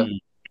just in the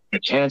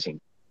chanting.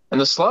 And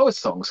the slowest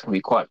songs can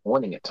be quite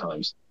warning at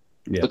times.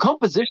 The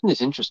composition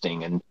is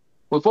interesting, and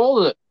with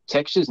all the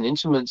textures and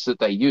instruments that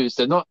they use,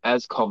 they're not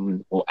as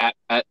common or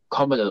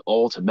common at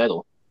all to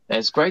metal. And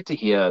it's great to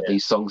hear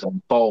these songs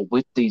unfold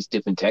with these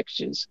different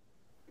textures.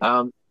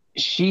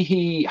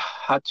 Shihi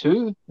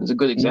Hatu is a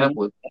good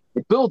example.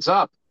 It builds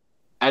up,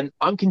 and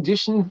I'm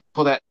conditioned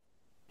for that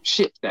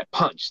shift, that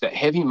punch, that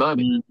heavy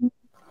moment.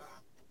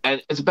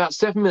 And it's about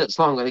 7 minutes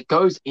long, and it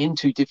goes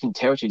into different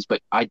territories,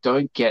 but I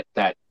don't get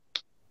that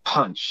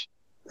punch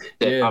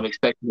that I'm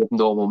expecting with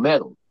normal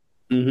metal.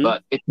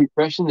 But it's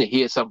refreshing to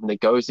hear something that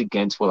goes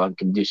against what I'm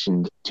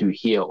conditioned to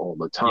hear all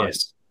the time.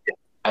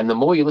 And the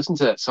more you listen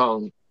to that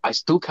song, I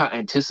still can't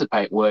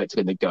anticipate where it's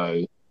going to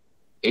go.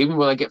 Even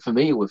when I get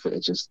familiar with it,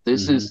 it's just,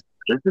 this is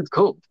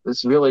cool.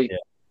 This really,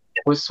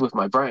 twists with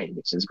my brain,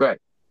 which is great.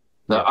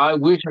 Now, Yeah. I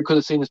wish I could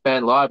have seen this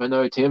band live. I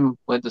know Tim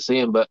went to see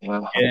him, but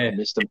I Yeah.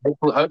 missed him.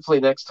 Hopefully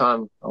next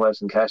time I'll have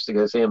some cash to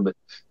go see him. But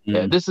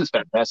yeah, Mm. this is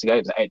fantastic.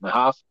 It's an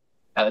 8.5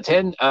 out of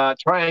 10.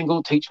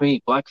 Triangle, Teach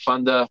Me, Black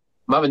Thunder,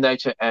 Mother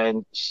Nature,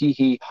 and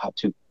Shihi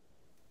Hatu.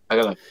 I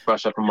gotta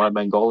brush up on my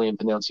Mongolian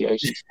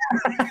pronunciations.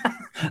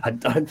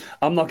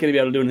 I'm not going to be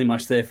able to do anything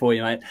much there for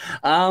you, mate.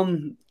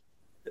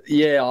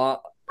 Yeah,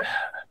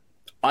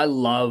 I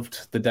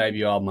loved the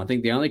debut album. I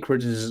think the only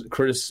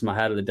criticism I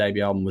had of the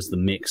debut album was the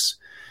mix.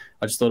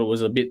 I just thought it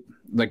was a bit.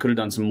 They could have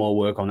done some more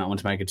work on that one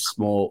to make it just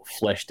more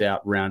fleshed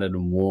out, rounded,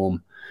 and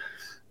warm.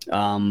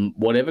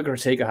 Whatever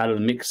critique I had of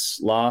the mix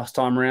last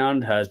time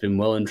around has been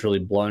well and truly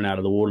blown out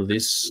of the water.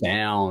 This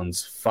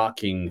sounds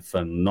fucking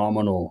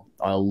phenomenal.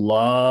 I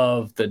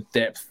love the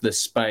depth, the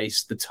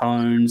space, the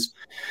tones,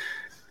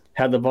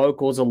 how the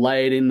vocals are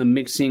laid in the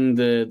mixing.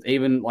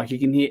 Even like you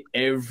can hear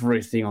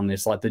everything on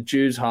this, like the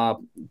Jews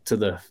harp to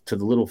the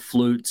little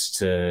flutes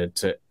to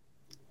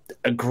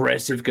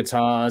aggressive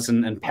guitars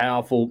and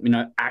powerful,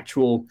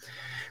 actual.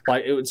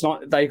 Like it's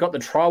not. They got the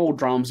tribal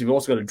drums. You've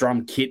also got a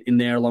drum kit in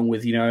there, along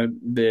with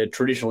the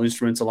traditional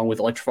instruments, along with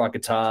electrified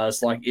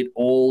guitars. Like it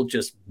all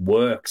just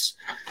works.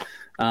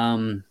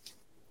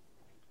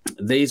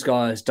 These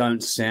guys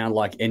don't sound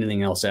like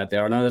anything else out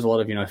there. I know there's a lot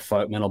of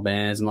folk metal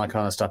bands and that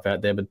kind of stuff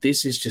out there, but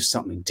this is just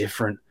something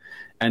different.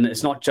 And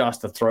it's not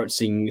just the throat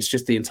singing; it's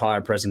just the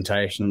entire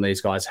presentation these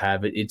guys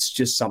have. It's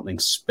just something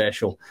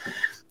special.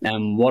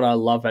 And what I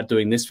love about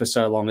doing this for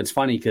so long, it's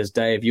funny because,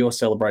 Dave, you're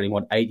celebrating,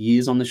 8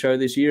 years on the show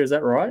this year? Is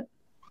that right?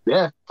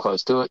 Yeah,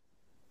 close to it.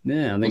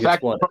 Yeah, I think In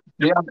fact, what?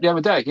 the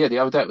other day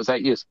it was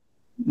 8 years.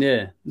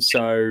 Yeah,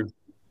 so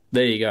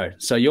there you go.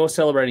 So you're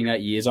celebrating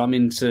 8 years. I'm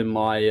into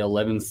my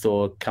 11th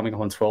or coming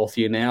up on 12th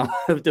year now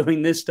of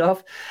doing this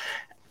stuff.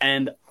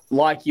 And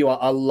like you,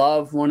 I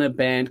love when a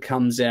band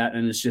comes out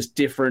and it's just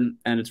different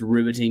and it's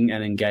riveting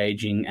and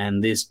engaging,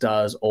 and this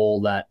does all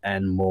that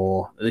and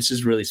more. This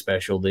is really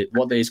special.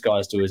 What these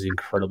guys do is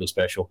incredibly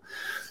special.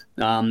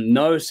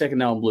 No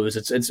second album blues.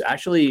 It's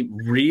actually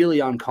really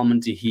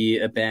uncommon to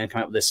hear a band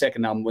come up with a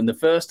second album when the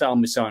first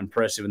album is so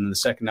impressive and then the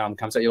second album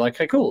comes out, you're like,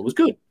 okay, cool, it was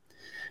good.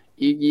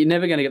 You're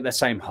never going to get the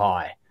same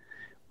high.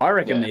 I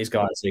reckon these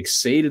guys have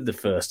exceeded the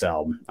first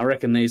album. I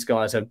reckon these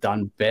guys have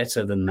done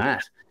better than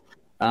that.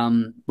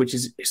 Which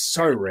is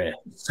so rare,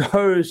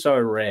 so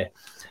rare.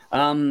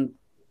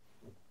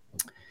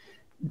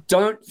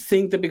 Don't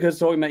think that because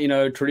talking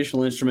about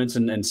traditional instruments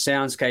and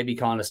soundscapey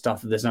kind of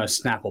stuff that there's no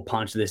snap or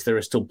punch to this. There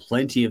is still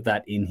plenty of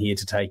that in here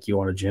to take you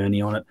on a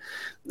journey on it.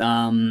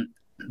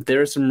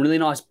 There is some really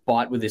nice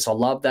bite with this. I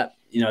love that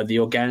the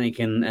organic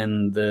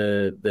and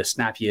the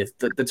snappier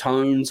the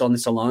tones on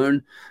this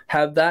alone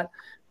have that.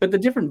 But the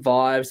different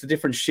vibes, the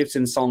different shifts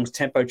in songs,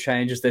 tempo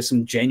changes. There's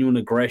some genuine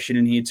aggression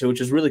in here too,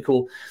 which is really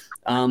cool.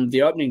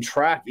 The opening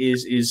track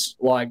is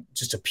like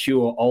just a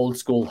pure old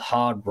school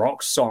hard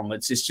rock song.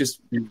 It's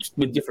just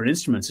with different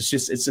instruments.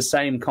 It's the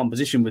same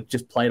composition with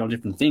just played on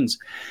different things.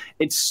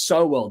 It's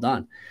so well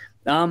done.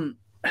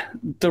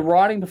 The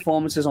writing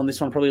performances on this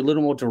one are probably a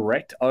little more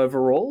direct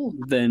overall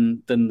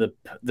than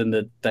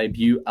the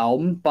debut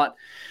album, but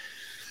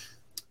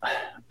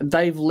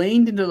they've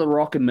leaned into the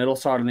rock and metal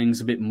side of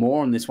things a bit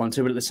more on this one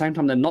too, but at the same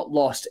time, they've not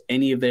lost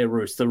any of their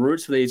roots. The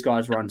roots for these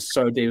guys run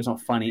so deep, it's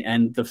not funny,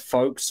 and the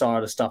folk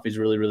side of stuff is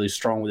really, really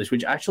strong with this,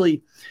 which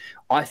actually,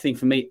 I think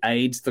for me,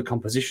 aids the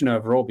composition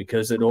overall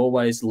because it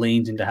always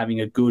leans into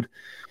having a good,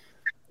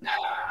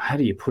 how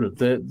do you put it,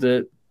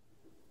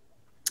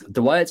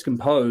 the way it's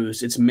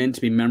composed, it's meant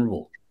to be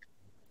memorable.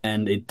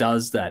 And it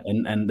does that,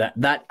 and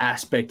that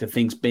aspect of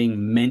things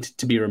being meant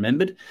to be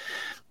remembered,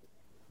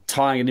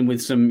 tying it in with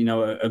some,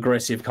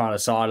 aggressive kind of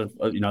side of,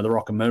 the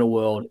rock and metal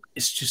world,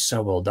 it's just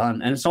so well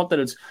done. And it's not that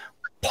it's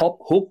pop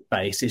hook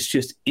based, it's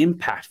just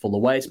impactful. The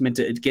way it's meant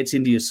to, it gets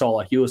into your soul,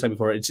 like you were saying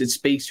before, it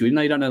speaks to you. Even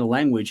though you don't know the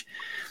language,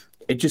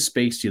 it just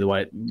speaks to you the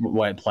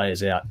way it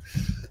plays out.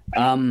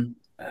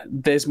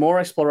 There's more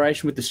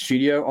exploration with the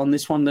studio on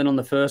this one than on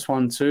the first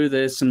one too.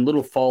 There's some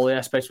little Foley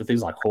aspects with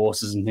things like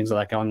horses and things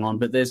like that going on,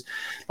 but there's,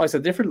 like I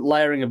said, different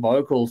layering of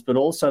vocals, but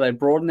also they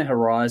broaden their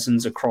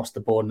horizons across the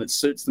board, and it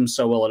suits them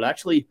so well. It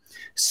actually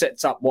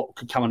sets up what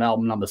could come on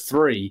album number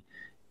 3.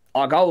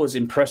 Like, I was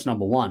impressed,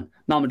 number 1.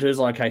 Number 2 is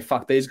like, hey,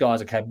 fuck, these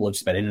guys are capable of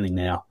just about anything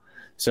now.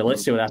 So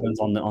let's see what happens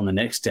on the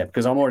next step,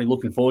 because I'm already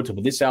looking forward to it.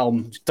 But this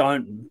album,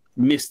 don't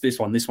miss this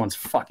one. This one's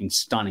fucking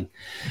stunning.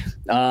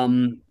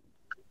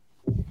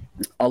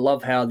 I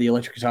love how the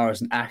electric guitar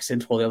is an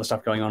accent to all the other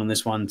stuff going on in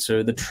this one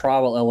too. The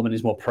tribal element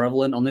is more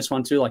prevalent on this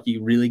one too. Like,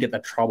 you really get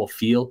that tribal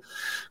feel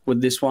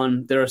with this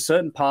one. There are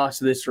certain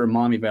parts of this that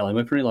remind me of Alien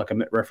Weaponry, like I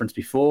referenced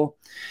before.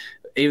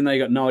 Even though you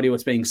got no idea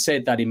what's being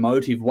said, that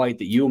emotive weight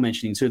that you were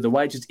mentioning too, the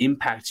way it just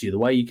impacts you, the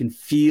way you can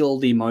feel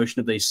the emotion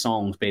of these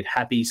songs, be it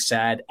happy,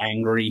 sad,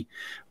 angry,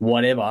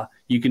 whatever,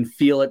 you can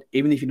feel it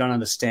even if you don't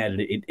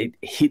understand it. It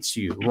hits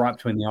you right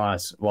between the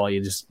eyes while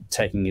you're just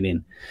taking it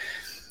in.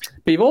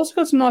 But you've also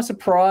got some nice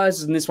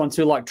surprises in this one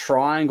too, like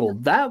Triangle.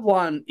 That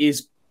one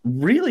is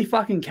really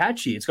fucking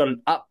catchy. It's got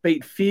an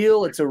upbeat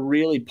feel. It's a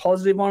really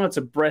positive one. It's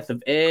a breath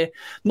of air.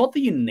 Not that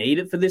you need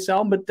it for this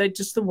album, but they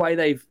just the way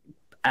they've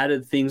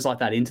added things like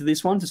that into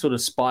this one to sort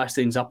of spice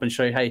things up and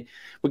show you, hey,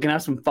 we can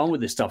have some fun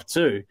with this stuff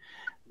too.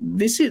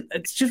 It's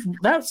just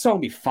that song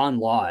be fun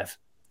live.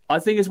 I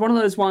think it's one of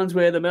those ones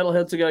where the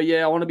metalheads will go,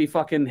 yeah, I want to be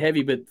fucking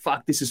heavy, but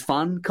fuck, this is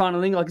fun kind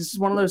of thing. Like, this is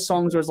one of those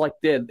songs where it's like,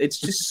 yeah, it's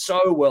just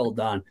so well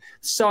done,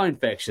 so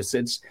infectious.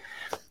 It's,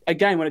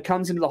 again, when it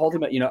comes into the whole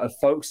thing about, a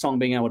folk song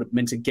being able to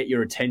meant to get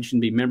your attention,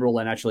 be memorable,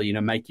 and actually,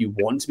 make you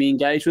want to be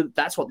engaged with it,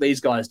 that's what these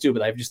guys do, but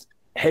they've just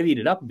heavied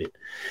it up a bit.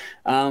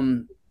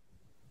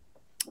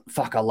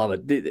 Fuck, I love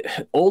it.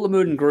 All the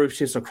mood and groove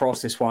shifts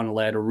across this one,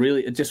 lad, are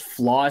really, it just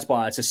flies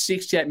by. It's a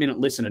 68-minute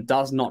listen. It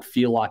does not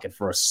feel like it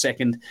for a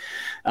second.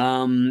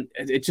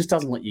 It just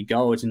doesn't let you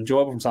go. It's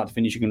enjoyable from start to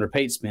finish. You can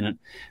repeat spin it.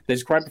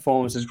 There's great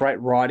performance. There's great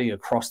writing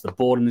across the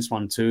board in this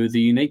one too.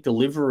 The unique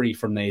delivery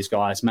from these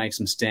guys makes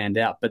them stand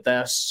out, but they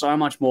are so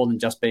much more than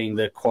just being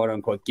the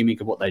quote-unquote gimmick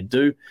of what they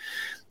do.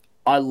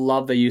 I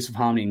love the use of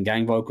harmony and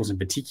gang vocals in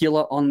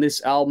particular on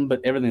this album,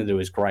 but everything they do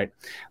is great.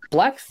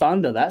 Black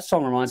Thunder, that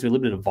song reminds me a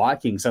little bit of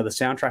Vikings. So the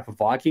soundtrack for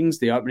Vikings,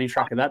 the opening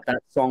track of that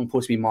song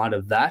puts me in mind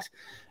of that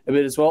a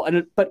bit as well.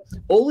 But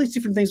all these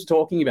different things we're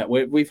talking about,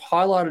 we've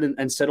highlighted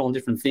and said on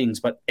different things,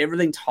 but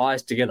everything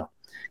ties together.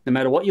 No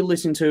matter what you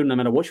listen to, no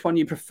matter which one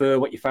you prefer,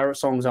 what your favorite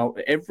songs are,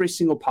 every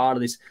single part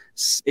of this,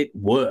 it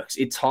works.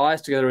 It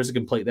ties together as a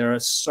complete. There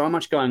is so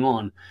much going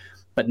on,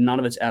 but none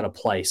of it's out of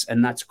place.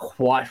 And that's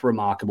quite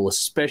remarkable,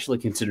 especially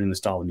considering the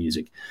style of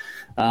music.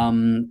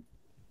 The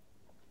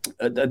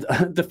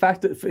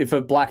fact that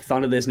for Black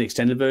Thunder, there's an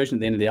extended version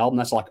at the end of the album,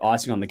 that's like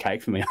icing on the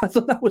cake for me. I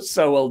thought that was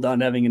so well done,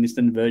 having an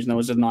extended version. That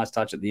was a nice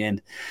touch at the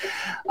end.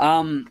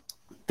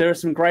 There are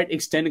some great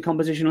extended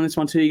composition on this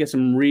one too. You get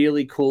some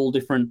really cool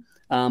different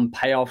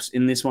payoffs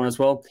in this one as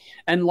well.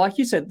 And like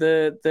you said,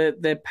 they're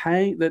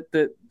paying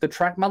the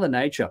track Mother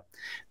Nature.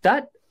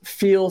 That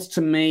feels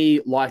to me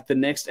like the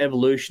next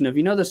evolution of,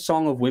 the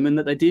Song of Women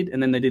that they did,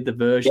 and then they did the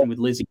version with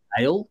Lizzie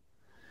Hale.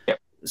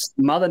 Yep.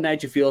 Mother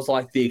Nature feels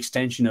like the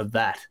extension of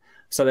that.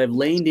 So they've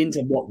leaned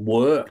into what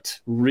worked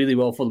really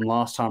well for them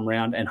last time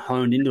around and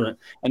honed into it,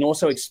 and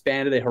also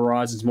expanded their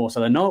horizons more. So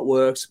they know it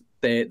works.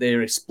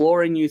 They're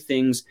exploring new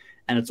things,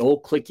 and it's all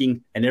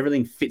clicking, and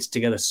everything fits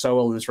together so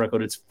well in this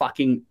record. It's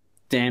fucking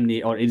damn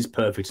near, it is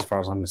perfect as far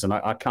as I'm concerned.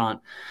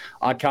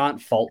 I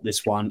can't fault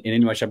this one in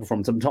any way, shape, or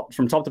form.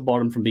 From top to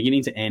bottom, from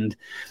beginning to end,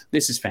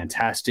 this is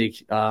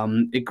fantastic.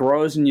 It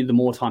grows in you the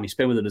more time you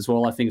spend with it as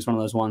well. I think it's one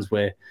of those ones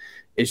where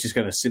it's just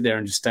going to sit there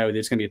and just stay with you.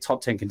 It's going to be a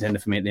top 10 contender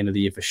for me at the end of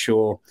the year for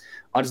sure.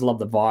 I just love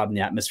the vibe and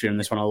the atmosphere in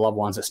this one. I love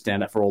ones that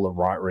stand out for all the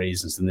right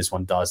reasons, and this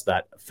one does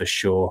that for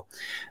sure.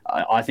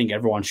 I think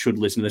everyone should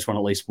listen to this one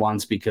at least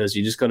once, because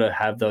you just got to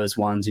have those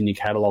ones in your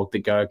catalog that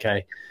go,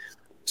 okay,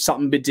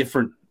 something a bit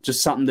different,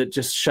 just something that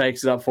just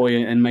shakes it up for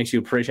you and makes you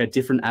appreciate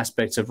different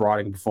aspects of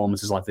writing and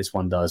performances like this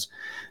one does.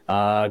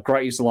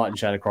 Great use of light and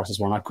shade across this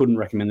one. I couldn't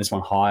recommend this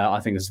one higher.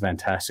 I think this is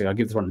fantastic. I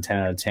give this one a 10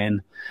 out of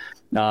 10.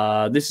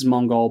 This is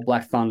Mongol,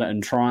 Black Thunder,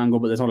 and Triangle,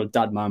 but there's not a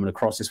dud moment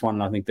across this one,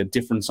 and I think that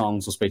different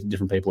songs will speak to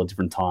different people at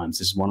different times.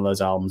 This is one of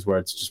those albums where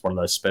it's just one of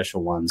those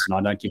special ones, and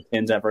I don't give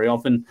 10s out very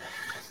often.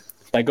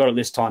 They got it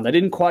this time. They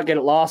didn't quite get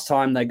it last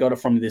time. They got it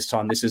from me this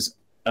time. This is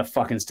a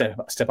fucking step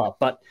up.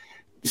 But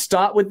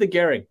start with the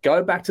Gehrig,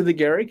 go back to the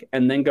Gehrig,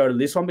 and then go to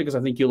this one, because I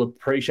think you'll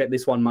appreciate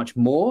this one much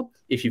more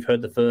if you've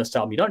heard the first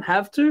album. You don't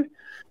have to,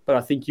 but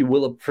I think you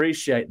will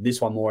appreciate this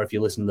one more if you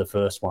listen to the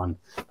first one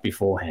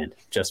beforehand.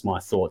 Just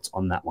my thoughts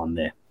on that one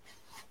there.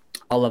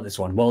 I love this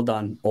one. Well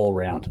done all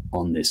round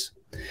on this.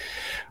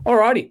 All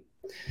righty.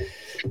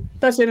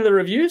 That's the end of the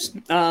reviews.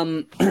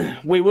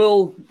 We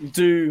will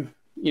do,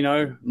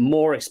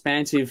 more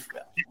expansive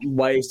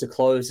ways to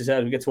close this out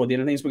as we get toward the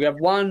end of things. We have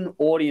one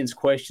audience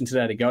question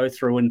today to go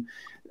through, and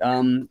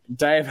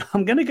Dave,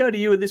 I'm going to go to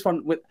you with this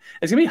one.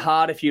 It's going to be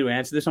hard for you to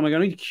answer this one. I'm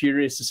going to be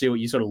curious to see what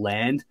you sort of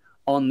land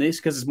on this,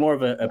 because it's more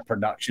of a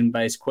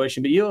production-based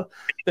question. But you're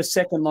the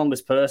second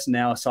longest person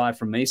now, aside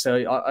from me,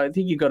 so I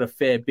think you've got a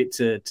fair bit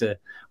to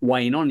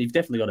weigh in on. You've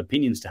definitely got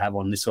opinions to have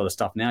on this sort of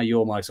stuff now.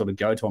 You're my sort of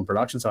go-to on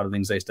production side of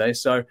things these days.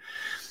 So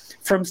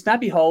from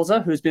Snappy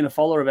Holzer, who's been a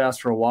follower of ours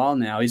for a while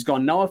now, he's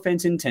gone, no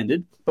offense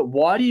intended, but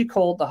why do you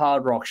call it the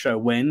Hard Rock Show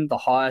when the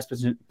highest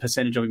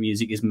percentage of your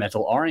music is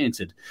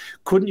metal-oriented?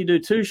 Couldn't you do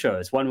two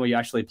shows? One where you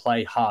actually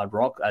play hard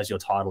rock, as your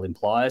title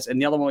implies,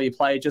 and the other one where you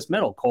play just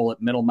metal, call it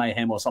Metal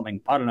Mayhem or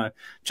something. I don't know.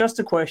 Just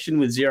a question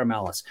with zero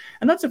malice.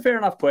 And that's a fair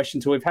enough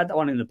question too. We've had that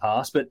one in the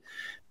past. But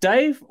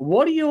Dave,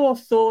 what are your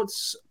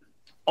thoughts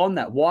on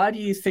that? Why do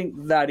you think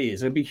that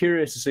is? I'd be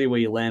curious to see where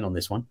you land on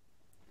this one.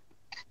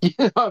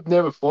 I've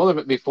never thought of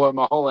it before in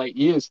my whole 8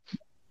 years.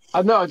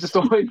 I know, I just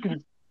always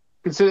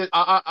considered.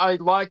 I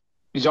like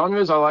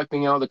genres. I like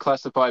being able to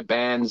classify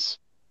bands.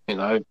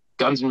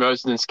 Guns N'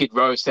 Roses and Skid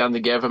Row sound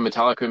together.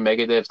 Metallica and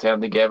Megadeth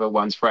sound together.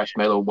 One's thrash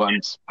metal,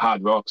 one's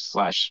hard rock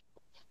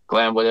 /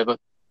 glam, whatever.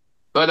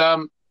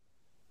 But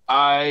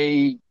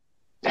I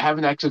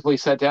haven't actively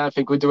sat down. I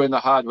think we're doing the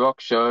Hard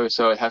Rock Show,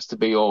 so it has to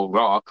be all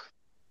rock.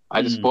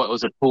 I just thought it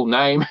was a cool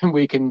name, and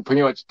we can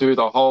pretty much do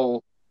the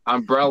whole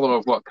umbrella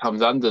of what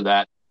comes under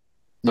that.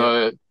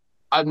 So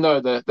I don't know,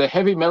 the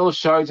heavy metal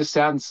show just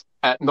sounds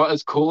not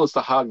as cool as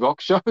the hard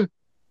rock show.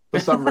 For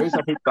some reason,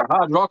 I think the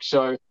hard rock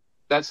show,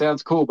 that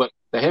sounds cool, but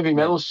the heavy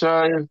metal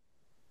show,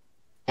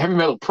 heavy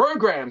metal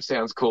program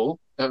sounds cool.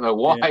 I don't know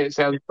why it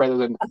sounds better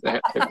than the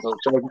heavy metal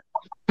show.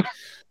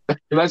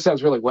 That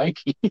sounds really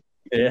wanky.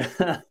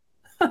 Yeah.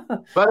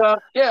 But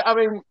I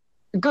mean,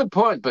 good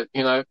point. But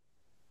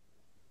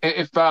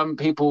if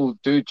people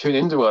do tune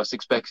into us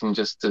expecting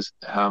just to,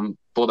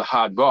 for the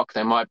hard rock,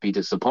 they might be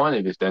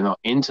disappointed if they're not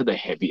into the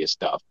heavier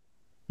stuff.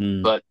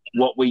 But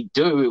what we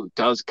do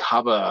does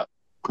cover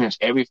pretty much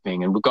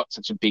everything, and we've got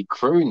such a big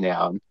crew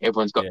now, and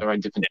everyone's got their own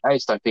different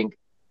taste. I think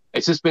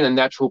it's just been a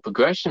natural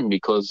progression,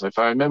 because if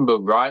I remember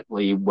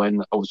rightly,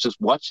 when I was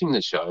just watching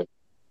the show,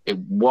 it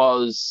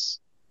was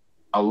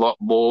a lot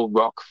more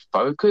rock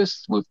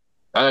focused.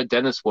 I know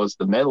Dennis was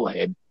the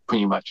metalhead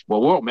pretty much.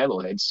 Well, we're all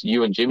metalheads.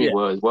 You and Jimmy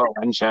were as well,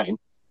 and Shane.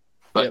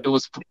 But it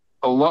was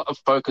a lot of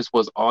focus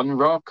was on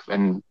rock,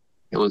 and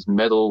it was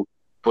metal.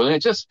 But I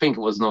just think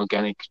it was an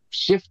organic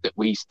shift that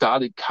we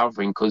started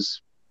covering,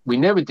 because we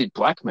never did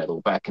black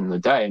metal back in the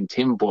day, and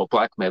Tim brought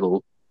black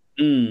metal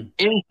into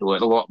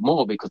it a lot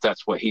more because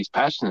that's what he's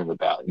passionate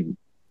about. And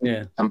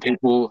some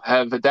people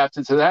have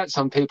adapted to that,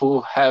 some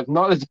people have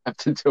not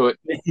adapted to it.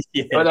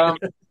 But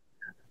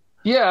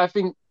I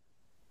think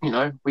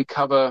we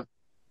cover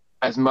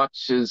as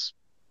much as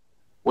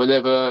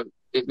whatever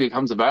it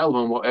becomes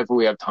available and whatever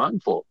we have time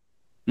for.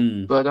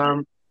 But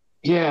I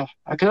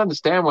can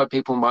understand why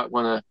people might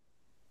want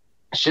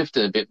to shift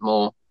it a bit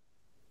more,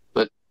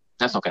 but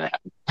that's not going to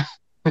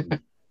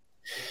happen.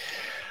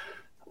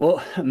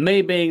 Well,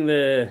 me being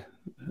the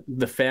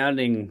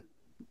founding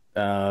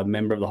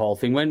member of the whole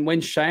thing,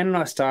 when Shane and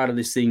I started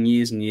this thing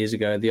years and years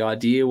ago, the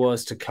idea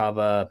was to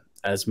cover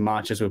as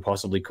much as we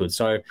possibly could.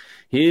 So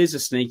here's a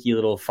sneaky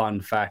little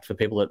fun fact for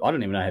people that I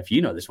don't even know if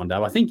you know this one,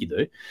 Dave. I think you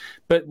do.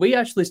 But we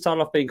actually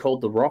started off being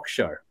called the Rock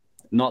Show,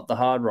 not the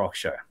Hard Rock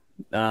Show.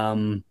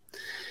 And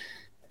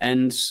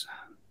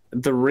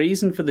the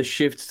reason for the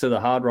shift to the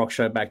Hard Rock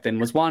Show back then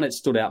was, one, it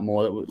stood out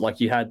more. Like,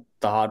 you had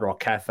the Hard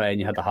Rock Cafe and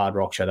you had the Hard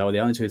Rock Show. They were the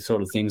only two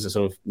sort of things that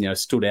sort of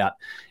stood out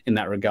in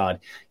that regard.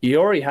 You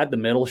already had the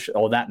metal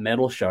or that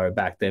metal show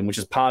back then, which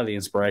is part of the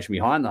inspiration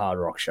behind the Hard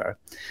Rock Show.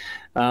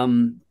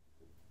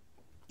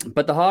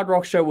 But the Hard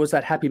Rock Show was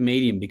that happy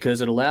medium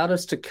because it allowed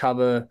us to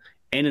cover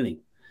anything.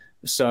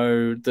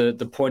 So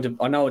the point of,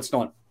 I know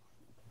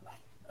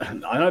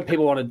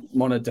people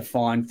want to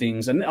define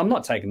things, and I'm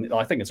not taking.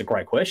 I think it's a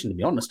great question, to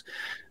be honest.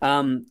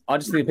 I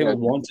just think people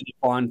want to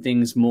define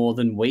things more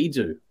than we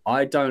do.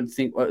 I don't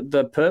think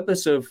the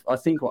purpose of. I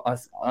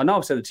know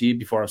I've said it to you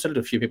before. I've said it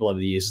to a few people over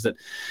the years. Is that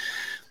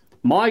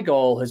my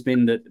goal has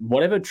been that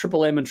whatever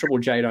Triple M and Triple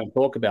J don't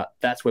talk about,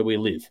 that's where we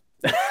live.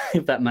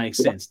 If that makes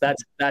sense,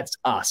 that's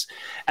us,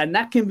 and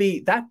that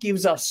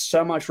gives us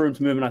so much room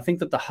to move. And I think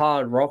that the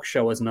Hard Rock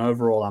Show as an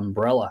overall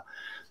umbrella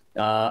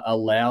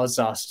allows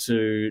us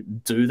to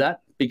do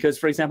that, because,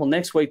 for example,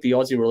 next week the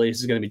Aussie release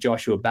is going to be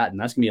Joshua Batten.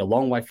 That's going to be a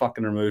long way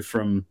fucking removed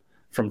from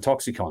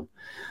Toxicon.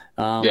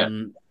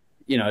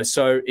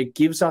 So it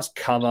gives us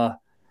cover.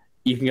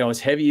 You can go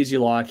as heavy as you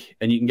like,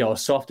 and you can go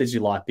as soft as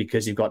you like,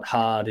 because you've got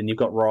hard and you've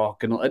got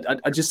rock, and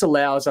it just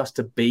allows us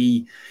to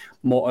be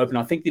more open.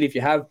 I think that if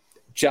you have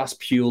just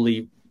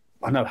purely,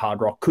 I know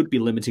hard rock could be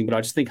limiting, but I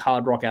just think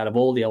hard rock, out of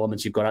all the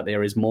elements you've got out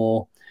there, is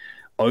more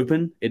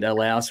open. It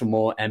allows for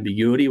more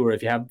ambiguity, where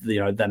if you have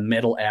the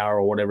metal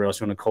hour or whatever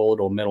else you want to call it,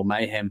 or metal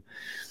mayhem,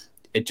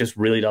 it just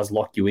really does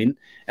lock you in.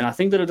 And I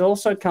think that it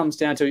also comes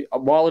down to,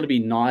 while it'd be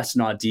nice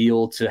and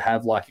ideal to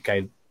have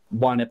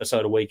one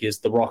episode a week is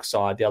the rock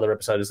side, the other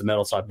episode is the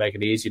metal side, make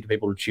it easier for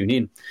people to tune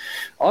in.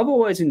 I've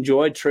always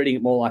enjoyed treating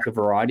it more like a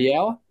variety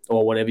hour,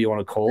 or whatever you want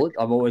to call it.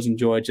 I've always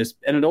enjoyed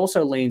and it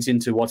also leans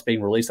into what's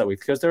being released that week,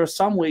 because there are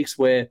some weeks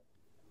where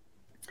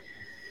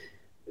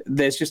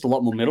there's just a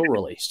lot more metal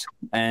released,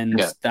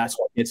 and that's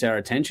what gets our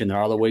attention. There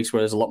are other weeks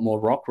where there's a lot more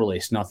rock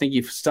released, and I think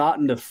you're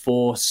starting to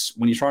force,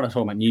 when you're trying to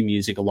talk about new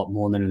music a lot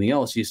more than anything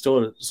else, you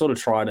sort of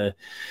try to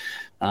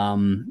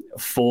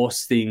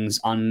force things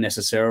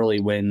unnecessarily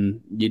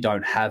when you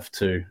don't have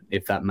to,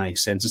 if that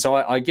makes sense. And so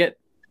I get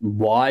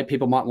why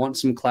people might want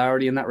some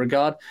clarity in that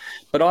regard,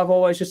 but I've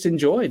always just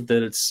enjoyed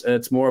that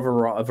it's more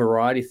of a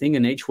variety thing,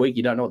 and each week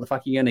you don't know what the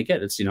fuck you're going to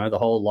get. It's the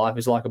whole life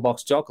is like a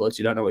box of chocolates.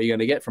 You don't know what you're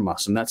going to get from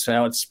us, and that's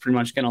how it's pretty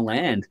much going to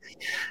land.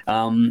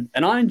 And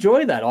I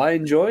enjoy that. I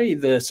enjoy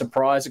the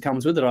surprise that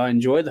comes with it. I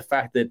enjoy the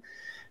fact that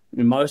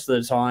most of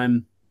the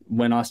time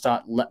when I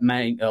start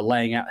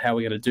laying out how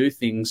we're going to do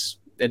things,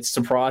 it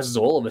surprises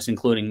all of us,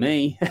 including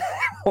me,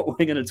 what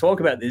we're going to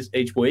talk about this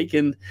each week.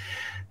 And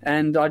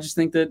I just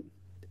think that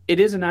it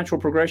is a natural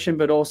progression,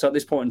 but also at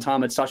this point in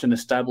time, it's such an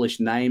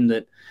established name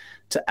that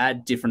to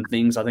add different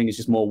things, I think it's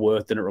just more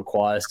work than it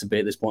requires to be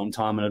at this point in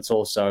time. And it's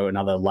also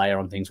another layer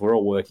on things. We're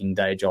all working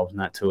day jobs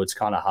and that too. It's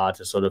kind of hard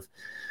to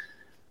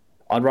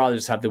I'd rather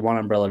just have the one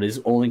umbrella that is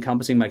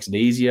all-encompassing, makes it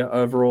easier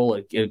overall.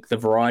 The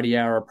variety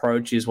hour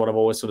approach is what I've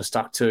always sort of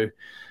stuck to.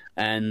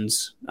 and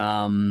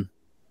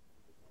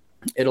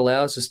it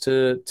allows us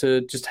to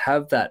just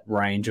have that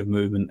range of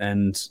movement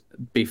and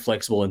be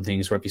flexible in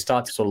things. Where if you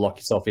start to sort of lock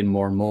yourself in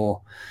more and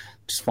more,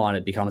 just find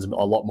it becomes a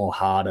lot more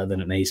harder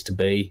than it needs to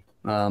be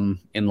in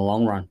the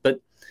long run. But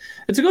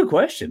it's a good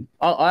question.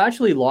 I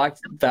actually liked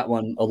that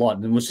one a lot,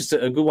 and it was just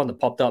a good one that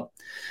popped up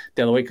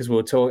the other week because we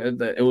were talking.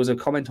 It was a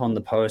comment on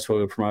the post where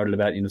we were promoted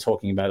about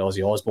talking about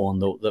Ozzy Osbourne,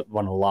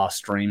 one of the last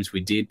streams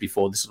we did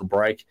before this little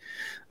break.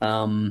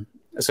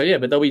 So yeah,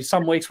 but there'll be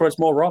some weeks where it's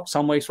more rock,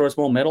 some weeks where it's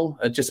more metal.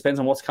 It just depends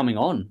on what's coming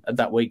on at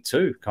that week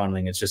too, kind of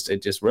thing. It's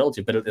just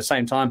relative. But at the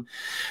same time,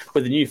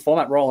 with the new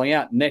format rolling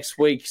out, next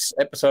week's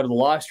episode of the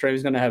live stream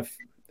is going to have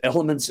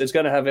elements. It's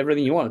going to have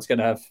everything you want. It's going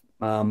to have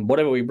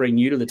whatever we bring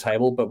you to the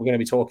table. But we're going to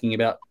be talking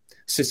about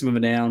System of a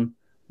Down,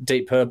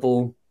 Deep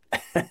Purple,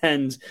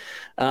 and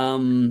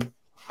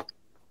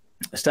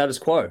Status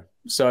Quo.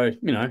 So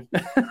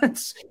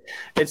it's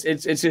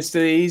just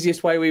the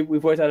easiest way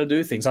we've worked out to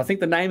do things. I think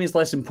the name is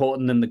less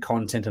important than the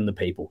content and the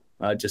people.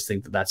 I just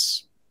think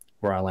that's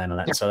where I land on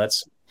that. Yeah. So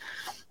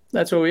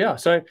that's where we are.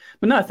 So,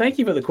 but no, thank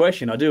you for the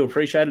question. I do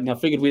appreciate it, and I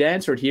figured we'd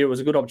answer it here. It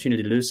was a good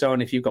opportunity to do so.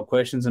 And if you've got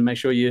questions, then make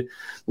sure you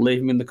leave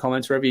them in the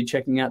comments wherever you're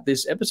checking out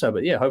this episode.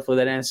 But yeah, hopefully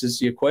that answers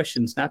your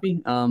question,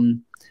 Snappy.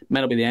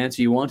 May not be the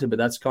answer you wanted, but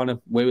that's kind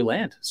of where we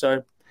land.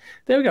 So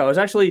there we go. I was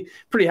actually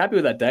pretty happy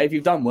with that, Dave.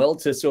 You've done well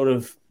to sort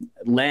of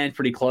land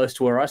pretty close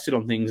to where I sit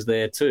on things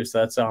there too. So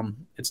that's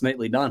it's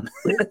neatly done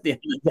at the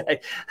end of the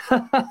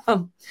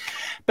day.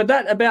 But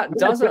that about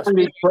does us.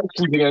 These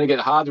questions are going to get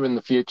harder in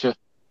the future.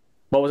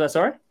 What was that?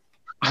 Sorry.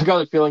 I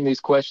got a feeling these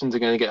questions are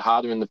going to get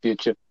harder in the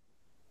future.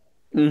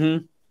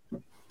 Mm-hmm.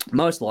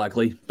 Most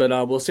likely, but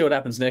we'll see what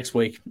happens next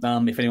week.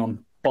 If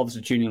anyone bothers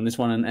to tune in on this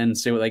one and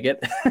see what they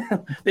get.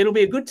 It'll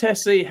be a good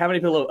test to see how many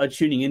people are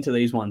tuning into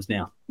these ones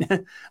now.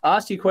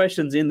 Ask your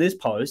questions in this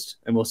post,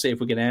 and we'll see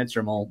if we can answer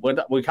them all.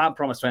 We can't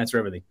promise to answer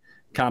everything.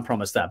 Can't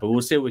promise that, but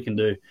we'll see what we can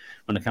do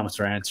when it comes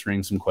to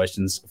answering some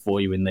questions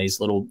for you in these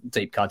little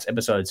Deep Cuts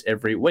episodes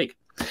every week.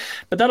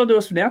 But that'll do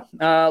us for now.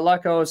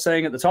 Like I was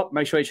saying at the top,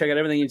 make sure you check out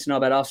everything you need to know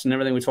about us and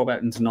everything we talk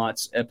about in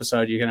tonight's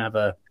episode. You're going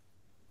to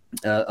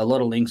have a lot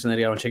of links in there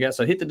to go and check out.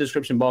 So hit the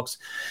description box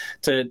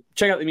to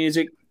check out the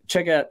music,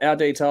 check out our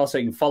details so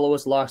you can follow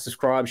us, like,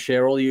 subscribe,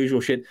 share, all the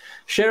usual shit.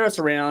 Share us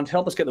around.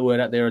 Help us get the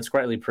word out there. It's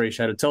greatly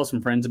appreciated. Tell some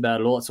friends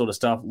about it, all that sort of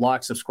stuff.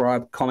 Like,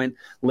 subscribe, comment,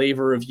 leave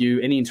a review.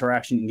 Any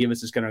interaction you can give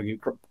us is going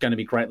to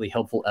be greatly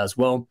helpful as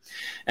well.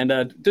 And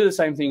do the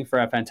same thing for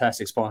our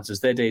fantastic sponsors.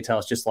 Their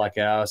details, just like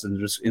ours, and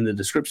just in the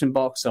description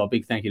box. So a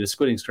big thank you to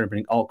Squidding,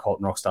 Scrimping, Alt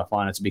Cult, and Rockstar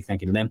Finance. A big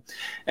thank you to them.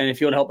 And if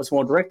you want to help us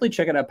more directly,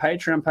 check out our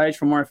Patreon page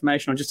for more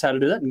information on just how to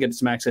do that and get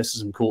some access to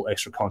some cool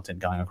extra content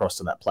going across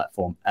to that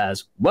platform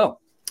as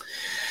well.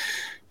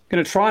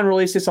 Going to try and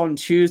release this on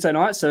Tuesday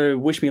night, so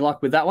wish me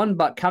luck with that one.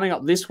 But coming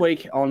up this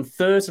week on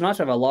Thursday night,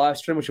 we have a live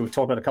stream, which we've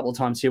talked about a couple of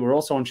times here. We're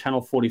also on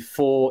Channel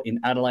 44 in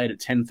Adelaide at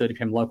 10:30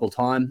 p.m. local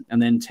time,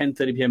 and then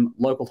 10:30 p.m.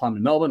 local time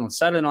in Melbourne on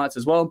Saturday nights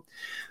as well.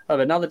 I have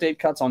another Deep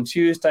Cuts on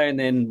Tuesday, and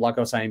then, like I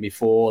was saying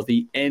before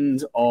the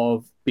end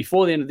of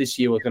this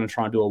year, we're going to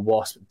try and do a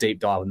WASP deep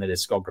dive on their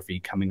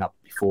discography coming up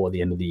before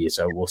the end of the year.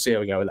 So we'll see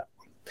how we go with that.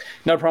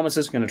 No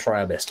promises, going to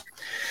try our best.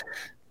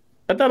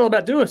 But that'll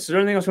about do us. Is there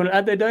anything else you want to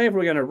add there, Dave? Or are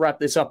we going to wrap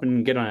this up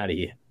and get on out of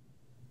here?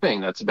 I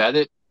think that's about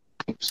it.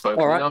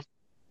 All right. Enough.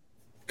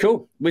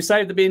 Cool. We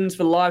saved the bins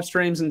for the live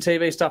streams and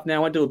TV stuff now. I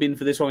won't do a bin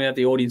for this one. We have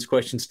the audience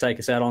questions to take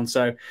us out on.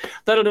 So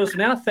that'll do us for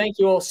now. Thank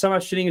you all so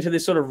much for tuning into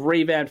this sort of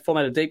revamped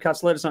format of Deep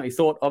Cuts. Let us know what you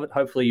thought of it.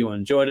 Hopefully you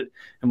enjoyed it.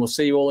 And we'll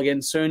see you all again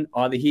soon,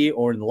 either here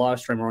or in the live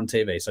stream or on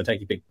TV. So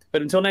take your pick.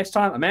 But until next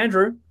time, I'm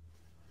Andrew.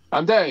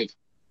 I'm Dave.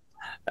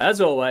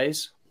 As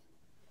always,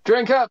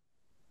 drink up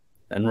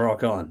and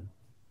rock on.